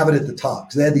 They have it at the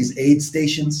top. So they had these aid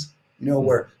stations,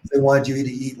 where they wanted you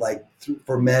to eat, like,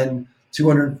 for men,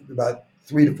 about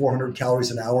 300 to 400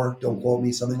 calories an hour. Don't quote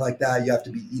me, something like that. You have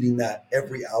to be eating that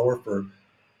every hour for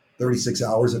 36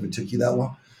 hours if it took you that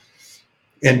long.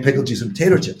 And pickle juice and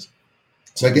potato chips.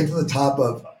 So I get to the top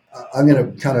of, I'm going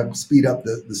to kind of speed up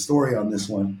the story on this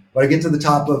one, but I get to the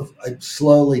top of, I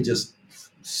slowly just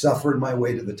suffered my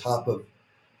way to the top of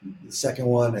the second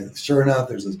one. And sure enough,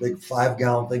 there's this big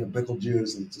 5-gallon thing of pickle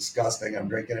juice, and it's disgusting. I'm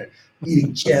drinking it,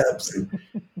 eating chips.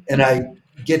 And I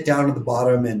get down to the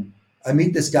bottom, and I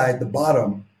meet this guy at the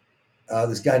bottom,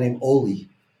 this guy named Oli.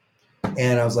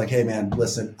 And I was like, hey man,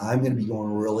 listen, I'm going to be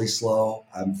going really slow.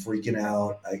 I'm freaking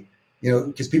out.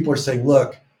 because people are saying,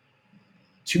 look,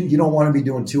 you don't want to be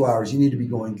doing 2 hours. You need to be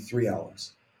going 3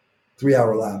 hours, 3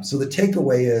 hour laps. So the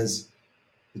takeaway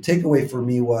for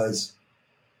me was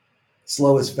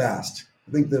slow is fast.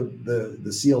 I think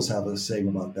the SEALs have a saying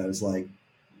about that. It's like,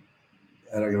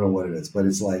 I don't know what it is, but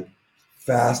it's like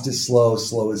fast is slow,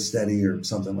 slow is steady, or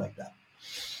something like that.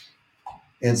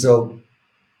 And so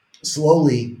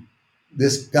slowly,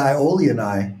 this guy Oli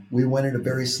and we went at a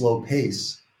very slow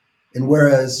pace. And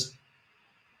whereas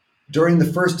during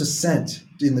the first ascent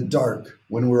in the dark,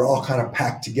 when we're all kind of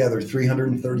packed together,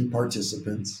 330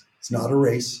 participants, it's not a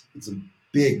race. It's a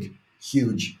big,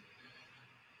 huge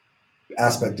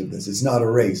aspect of this. It's not a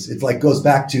race. It's like goes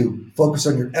back to focus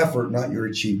on your effort, not your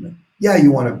achievement. Yeah,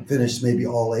 you want to finish maybe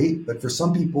all 8, but for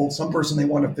some people, some person, they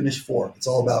want to finish 4. It's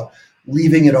all about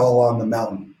leaving it all on the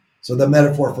mountain. So the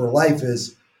metaphor for life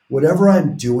is whatever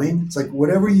I'm doing, it's like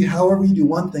however you do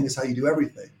one thing is how you do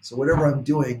everything. So whatever I'm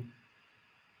doing,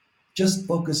 just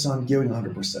focus on giving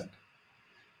 100%.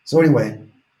 So anyway,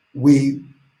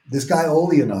 this guy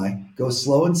Oli and I go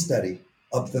slow and steady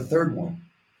up the third one.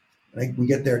 We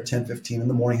get there at 10:15 in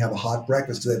the morning, have a hot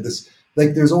breakfast. They have this,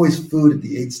 like, there's always food at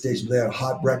the aid station. They have a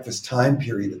hot breakfast time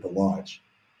period at the lodge.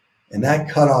 And that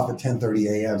cut off at 10:30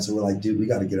 a.m. So we're like, dude, we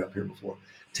got to get up here before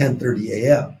 10:30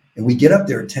 a.m. And we get up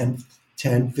there at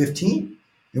 10:15.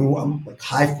 And I'm like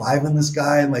high-fiving this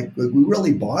guy, and like we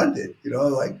really bonded,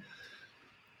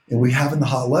 and we having the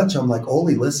hot lunch. I'm like,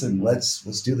 Oli, listen,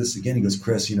 let's do this again. He goes,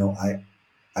 Chris,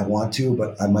 I want to,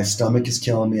 but my stomach is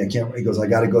killing me. I can't. He goes, I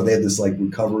got to go. They have this like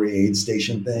recovery aid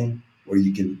station thing where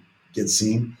you can get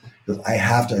seen. He goes, I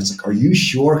have to. It's like, are you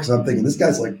sure? Because I'm thinking this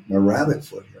guy's like my rabbit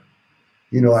foot here.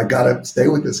 I got to stay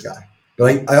with this guy.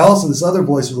 But I also, this other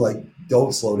voice was like,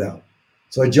 don't slow down.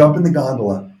 So I jump in the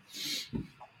gondola.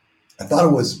 I thought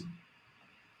it was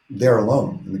there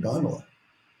alone in the gondola.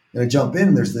 And I jump in,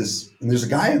 and there's a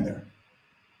guy in there.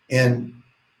 And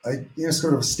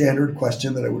sort of a standard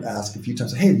question that I would ask a few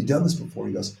times. Hey, have you done this before?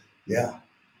 He goes, yeah.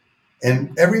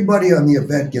 And everybody on the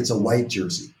event gets a white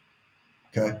jersey.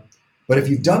 Okay. But if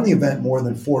you've done the event more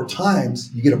than 4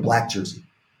 times, you get a black jersey.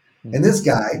 Mm-hmm. And this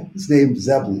guy, his name is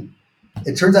Zebly.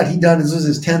 It turns out this was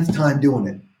his 10th time doing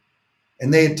it.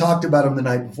 And they had talked about him the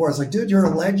night before. I was like, dude, you're a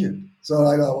legend. So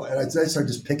I go, and I started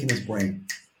just picking his brain.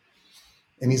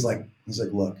 And he's like,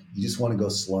 look, you just want to go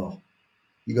slow.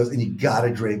 He goes, and you got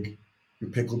to drink your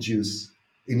pickle juice.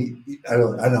 And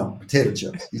I know, potato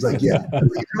chips. He's like, yeah.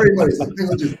 Everybody's like,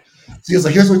 pickle juice. So he goes,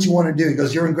 like, here's what you want to do. He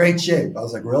goes, you're in great shape. I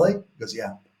was like, really? He goes,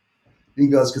 yeah. And he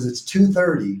goes, because it's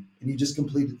 2:30 and you just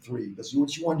completed 3. He goes,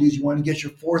 what you want to do is you want to get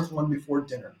your 4th one before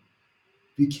dinner.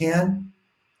 If you can,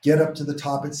 get up to the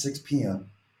top at 6 p.m.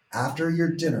 After your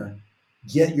dinner,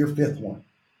 get your 5th one.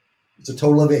 It's a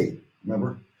total of 8,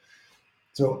 remember?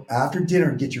 So after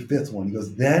dinner, get your 5th one. He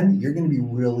goes, then you're going to be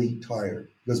really tired.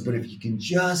 He goes, but if you can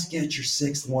just get your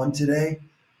 6th one today,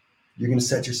 you're going to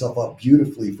set yourself up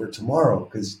beautifully for tomorrow,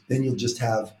 because then you'll just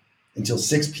have until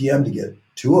 6 p.m. to get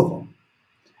 2 of them.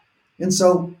 And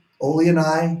so Oli and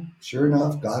I, sure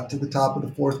enough, got to the top of the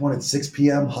 4th one at 6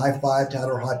 p.m., high-fived, had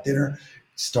our hot dinner,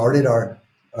 started our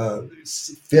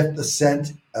 5th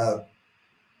ascent at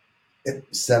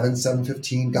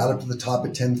 7:15, got up to the top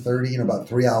at 10:30 in about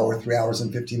 3 hours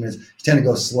and 15 minutes. You tend to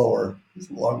go slower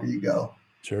the longer you go.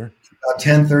 Sure. About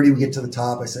 10:30, we get to the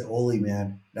top. I said, Oli,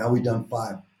 man, now we've done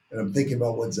 5. And I'm thinking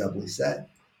about what Zebly said.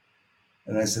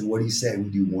 And I said, what do you say? We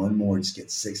do one more, just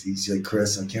get 6. He's like,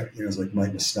 Chris, I can't, it's like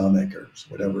my stomach or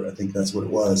whatever. I think that's what it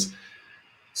was.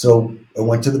 So I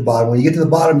went to the bottom. When you get to the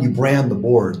bottom, you brand the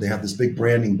board. They have this big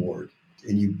branding board,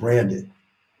 and you brand it,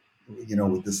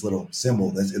 with this little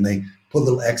symbol. And they put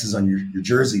little X's on your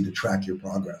jersey to track your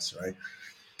progress, right?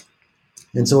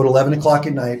 And so at 11 o'clock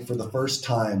at night, for the first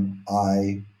time,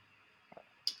 I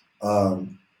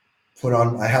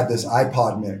I had this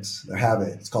iPod mix. I have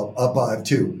it. It's called Up. I have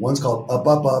 2. One's called Up,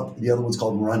 Up, Up. The other one's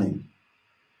called Running.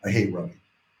 I hate running,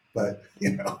 but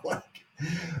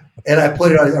and I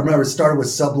put it on. I remember it started with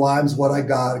Sublime's What I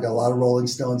got. I got a lot of Rolling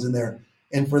Stones in there.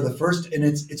 And for the first, and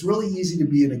it's really easy to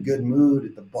be in a good mood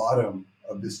at the bottom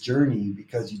of this journey,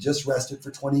 because you just rested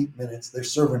for 20 minutes. They're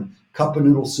serving cup of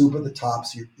noodle soup at the top.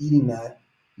 So you're eating that.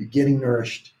 You're getting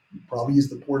nourished. You probably use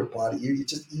the porta potty. You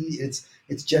just eat.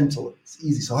 It's gentle. It's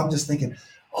easy. So I'm just thinking,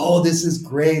 oh, this is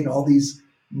great. And all these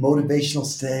motivational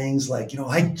sayings like,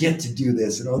 I get to do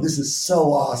this. This is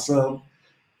so awesome.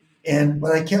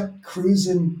 But I kept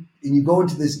cruising, and you go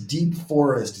into this deep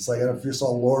forest. It's like, I don't know if you saw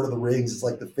Lord of the Rings. It's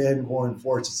like the Fangorn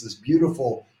Forest. It's this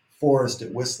beautiful forest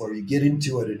at Whistler. You get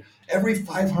into it, and every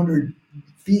 500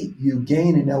 feet you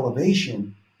gain in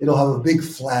elevation, it'll have a big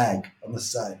flag on the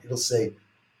side. It'll say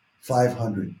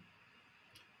 500.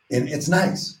 And it's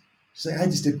nice. Say, I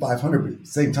just did 500, but at the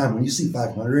same time, when you see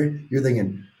 500, you're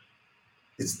thinking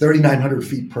it's 3,900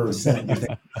 feet per ascent. You're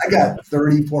thinking, I got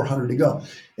 3,400 to go.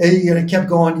 And it kept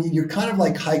going. You're kind of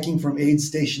like hiking from aid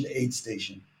station to aid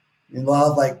station. And they'll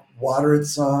have like water at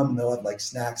some, and they'll have like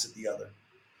snacks at the other.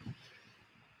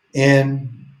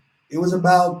 And it was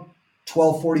about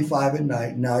 12:45 at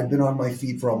night. Now I'd been on my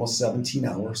feet for almost 17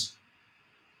 hours.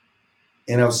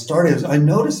 And I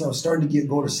noticed I was starting to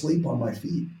go to sleep on my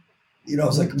feet. I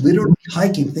was like literally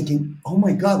hiking thinking, oh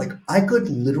my God, like I could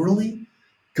literally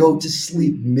go to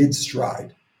sleep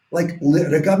mid-stride. Like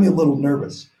it got me a little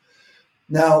nervous.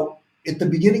 Now, at the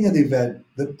beginning of the event,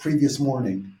 the previous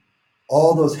morning,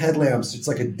 all those headlamps, it's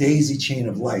like a daisy chain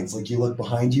of lights. Like you look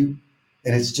behind you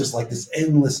and it's just like this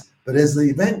endless, but as the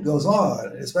event goes on,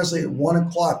 especially at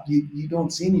 1:00, you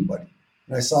don't see anybody.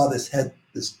 And I saw this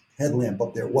headlamp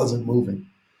up there, it wasn't moving.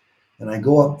 And I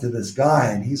go up to this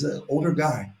guy, and he's an older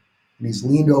guy, and he's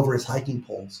leaned over his hiking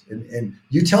poles. And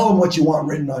you tell him what you want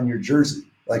written on your jersey.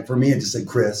 Like for me, it just said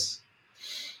Chris.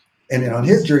 And then on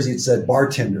his jersey, it said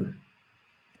bartender.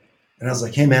 And I was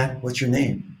like, hey, man, what's your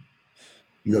name?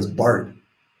 He goes, Bart.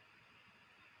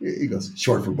 He goes,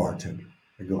 short for bartender.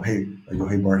 I go, hey,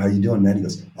 Bart, how you doing, man? He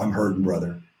goes, I'm hurting,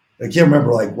 brother. I can't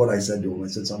remember like what I said to him. I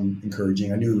said something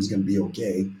encouraging. I knew he was going to be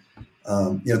okay.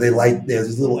 They have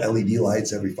these little LED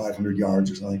lights every 500 yards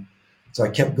or something. So I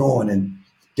kept going and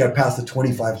got past the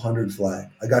 2,500 flag.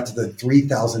 I got to the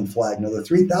 3,000 flag. Now the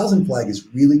 3,000 flag is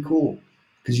really cool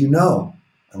because I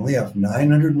only have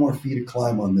 900 more feet to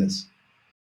climb on this.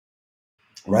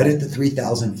 Right at the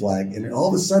 3,000 flag. And all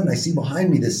of a sudden I see behind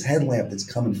me this headlamp that's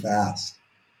coming fast,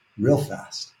 real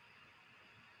fast.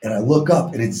 And I look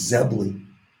up and it's Zebly,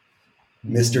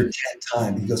 Mr. 10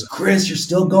 time. He goes, Chris, you're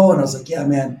still going. I was like, yeah,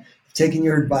 man, I'm taking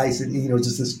your advice. And,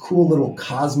 just this cool little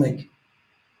cosmic,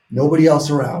 nobody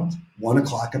else around,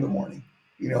 1:00 in the morning,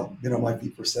 been on my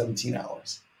feet for 17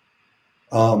 hours.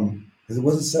 It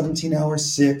wasn't 17 hours,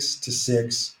 6 to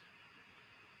 6.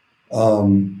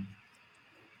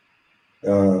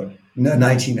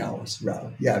 19 hours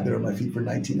rather. Yeah, I've been on my feet for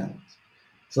 19 hours.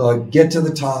 So I get to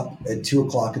the top at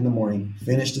 2:00 in the morning,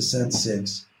 finished ascent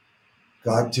 6,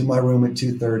 got to my room at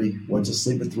 2:30, went to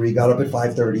sleep at 3, got up at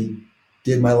 5:30,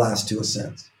 did my last 2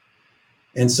 ascents.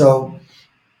 And so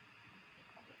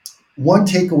one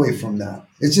takeaway from that,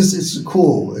 it's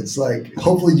cool. It's like,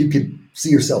 hopefully you could see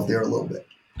yourself there a little bit.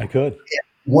 I could.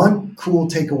 One cool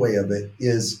takeaway of it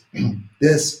is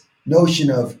this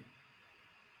notion of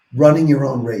running your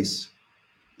own race,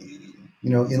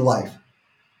 in life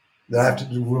that I have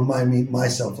to remind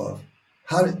myself of.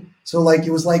 It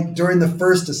was like during the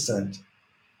first ascent,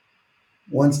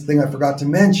 one thing I forgot to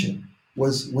mention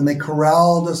was when they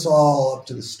corralled us all up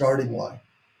to the starting line,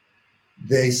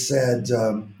 they said,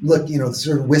 look,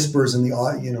 sort of whispers in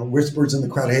the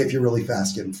crowd, hey, if you're really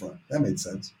fast, get in front. That made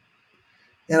sense.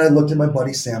 And I looked at my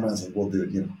buddy Sam and I was like, well,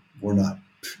 dude, we're not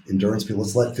endurance people.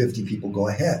 Let's let 50 people go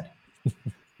ahead.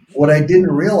 What I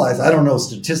didn't realize, I don't know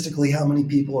statistically how many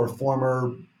people are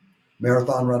former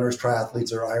marathon runners,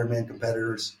 triathletes, or Ironman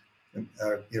competitors.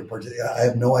 I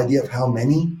have no idea of how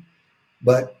many,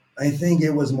 but I think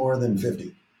it was more than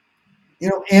 50.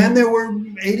 And there were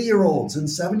 80-year-olds and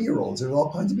 70-year-olds. There were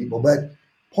all kinds of people. But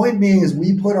point being is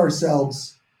we put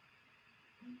ourselves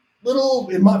a little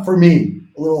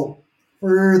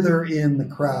further in the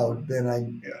crowd than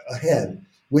ahead,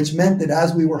 which meant that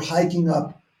as we were hiking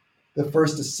up the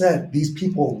first ascent, these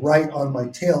people right on my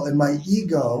tail, and my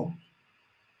ego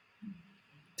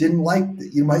didn't like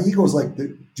my ego was like,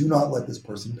 do not let this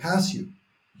person pass you,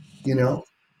 and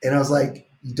I was like,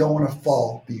 you don't want to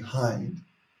fall behind.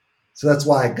 So that's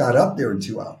why I got up there in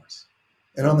 2 hours.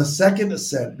 And on the second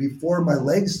ascent, before my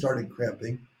legs started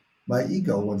cramping, my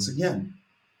ego, once again,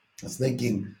 I was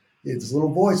thinking, this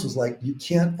little voice was like, you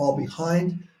can't fall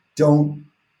behind. Don't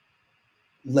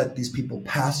let these people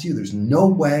pass you. There's no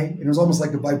way. And it was almost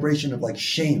like a vibration of like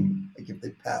shame, like if they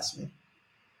pass me.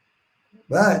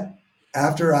 But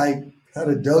after I had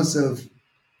a dose of,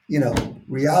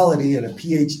 reality and a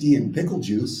PhD in pickle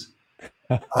juice,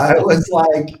 I was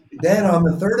like, then on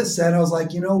the third ascent, I was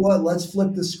like, you know what? Let's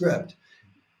flip the script.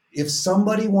 If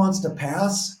somebody wants to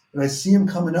pass and I see them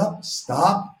coming up,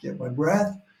 stop, get my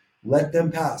breath, let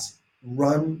them pass,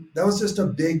 run. That was just a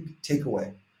big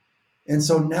takeaway. And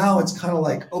so now it's kind of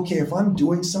like, okay, if I'm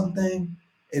doing something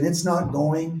and it's not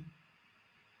going,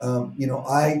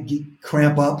 I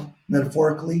cramp up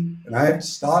metaphorically and I have to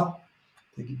stop,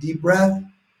 take a deep breath,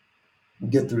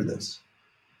 and get through this.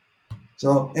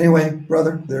 So anyway,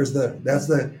 brother, that's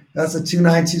the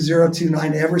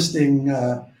 292029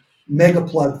 Everesting mega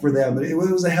plug for them. It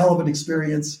was a hell of an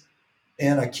experience.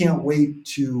 And I can't wait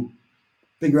to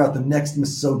figure out the next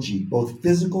Misogi, both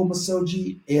physical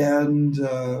Misogi and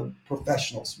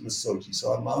professional Misogi.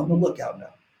 So I'm on the lookout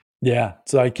now. Yeah,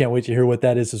 so I can't wait to hear what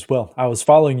that is as well. I was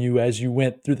following you as you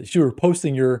went through this. You were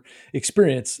posting your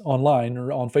experience online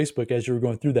or on Facebook as you were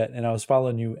going through that, and I was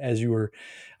following you as you were.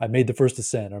 I made the first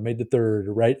ascent, or made the third,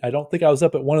 right? I don't think I was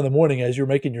up at 1 a.m. as you were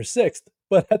making your sixth,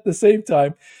 but at the same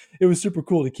time, it was super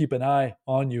cool to keep an eye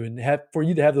on you and have for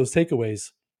you to have those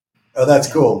takeaways. Oh, that's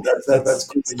And cool. That's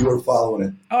cool that you were following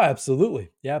it. oh,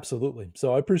 absolutely, yeah, absolutely.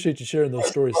 So I appreciate you sharing those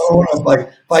stories. I want to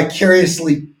like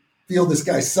vicariously feel this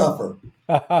guy suffer.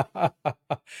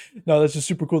 No, that's just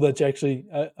super cool that you actually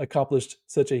accomplished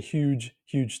such a huge,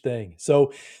 huge thing.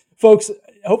 So, folks,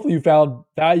 hopefully you found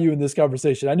value in this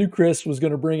conversation. I knew Chris was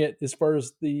going to bring it as far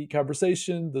as the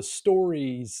conversation, the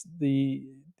stories, the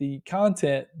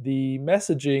content, the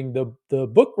messaging, the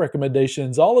book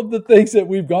recommendations, all of the things that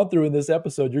we've gone through in this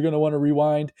episode. You're going to want to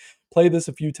rewind, play this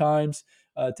a few times.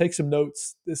 Take some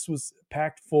notes. This was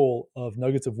packed full of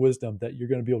nuggets of wisdom that you're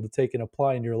going to be able to take and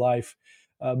apply in your life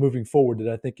moving forward that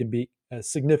I think can be a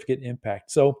significant impact.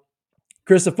 So,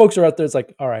 Chris, if folks are out there, it's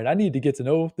like, all right, I need to get to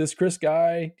know this Chris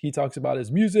guy. He talks about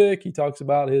his music. He talks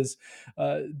about his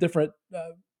different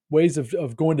ways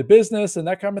of going to business and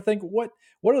that kind of thing. What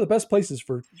are the best places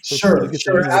for people to get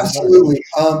to know you? Absolutely.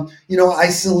 I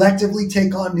selectively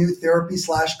take on new therapy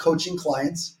 / coaching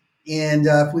clients. And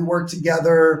if we work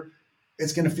together,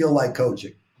 it's going to feel like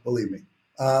coaching, believe me.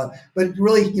 But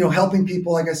really, helping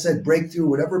people, like I said, break through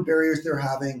whatever barriers they're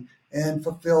having and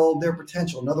fulfill their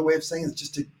potential. Another way of saying it is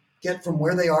just to get from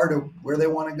where they are to where they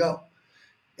want to go.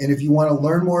 And if you want to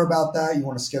learn more about that, you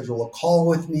want to schedule a call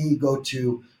with me, go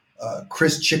to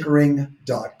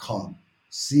chrischickering.com.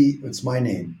 It's my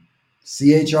name,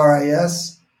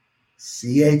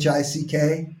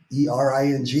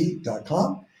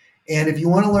 ChrisChickering.com. And if you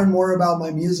want to learn more about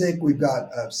my music, we've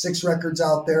got 6 records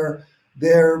out there.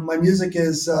 My music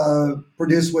is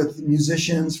produced with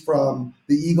musicians from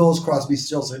the Eagles, Crosby,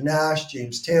 Stills and Nash,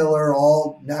 James Taylor,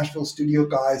 all Nashville studio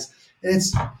guys. And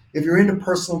if you're into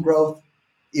personal growth,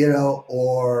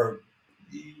 or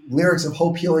lyrics of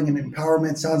hope, healing, and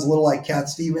empowerment, sounds a little like Cat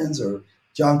Stevens or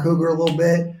John Cougar a little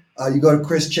bit, you go to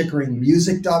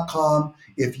chrischickeringmusic.com.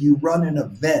 If you run an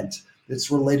event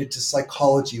that's related to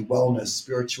psychology, wellness,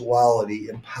 spirituality,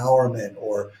 empowerment,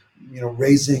 or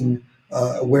raising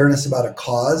awareness about a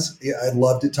cause, I'd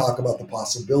love to talk about the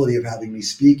possibility of having me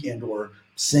speak and or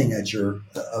sing at your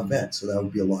event. So that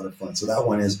would be a lot of fun. So that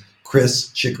one is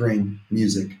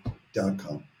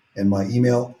chrischickeringmusic.com. And my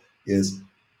email is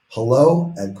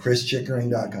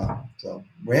hello@chrischickering.com. So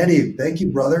Randy, thank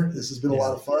you, brother. This has been a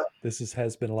lot of fun. This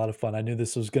has been a lot of fun. I knew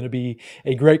this was going to be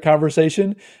a great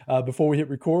conversation before we hit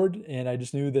record, and I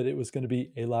just knew that it was going to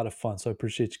be a lot of fun. So I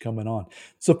appreciate you coming on.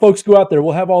 So folks, go out there.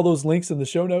 We'll have all those links in the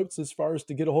show notes as far as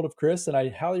to get a hold of Chris, and I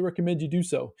highly recommend you do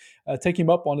so. Take him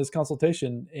up on his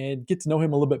consultation and get to know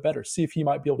him a little bit better. See if he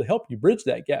might be able to help you bridge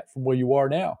that gap from where you are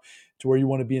now to where you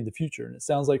want to be in the future. And it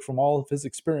sounds like from all of his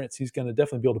experience, he's going to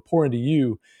definitely be able to pour into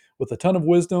you with a ton of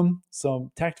wisdom,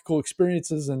 some tactical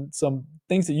experiences, and some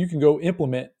things that you can go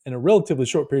implement in a relatively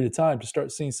short period of time to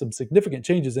start seeing some significant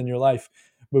changes in your life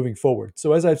moving forward.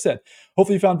 So as I've said,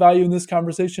 hopefully you found value in this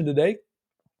conversation today,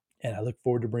 and I look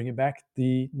forward to bringing back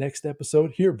the next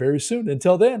episode here very soon.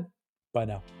 Until then, bye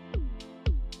now.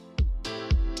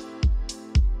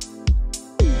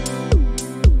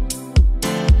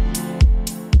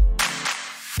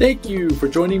 Thank you for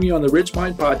joining me on the Rich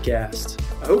Mind Podcast.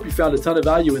 I hope you found a ton of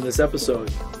value in this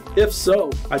episode. If so,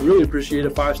 I'd really appreciate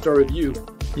a 5-star review,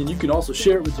 and you can also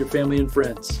share it with your family and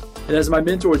friends. And as my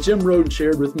mentor Jim Roden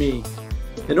shared with me,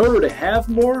 in order to have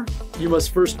more, you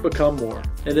must first become more.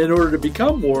 And in order to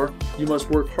become more, you must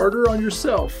work harder on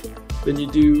yourself than you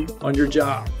do on your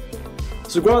job.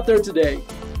 So go out there today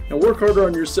and work harder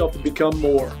on yourself to become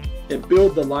more and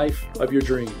build the life of your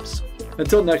dreams.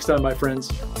 Until next time, my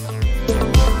friends.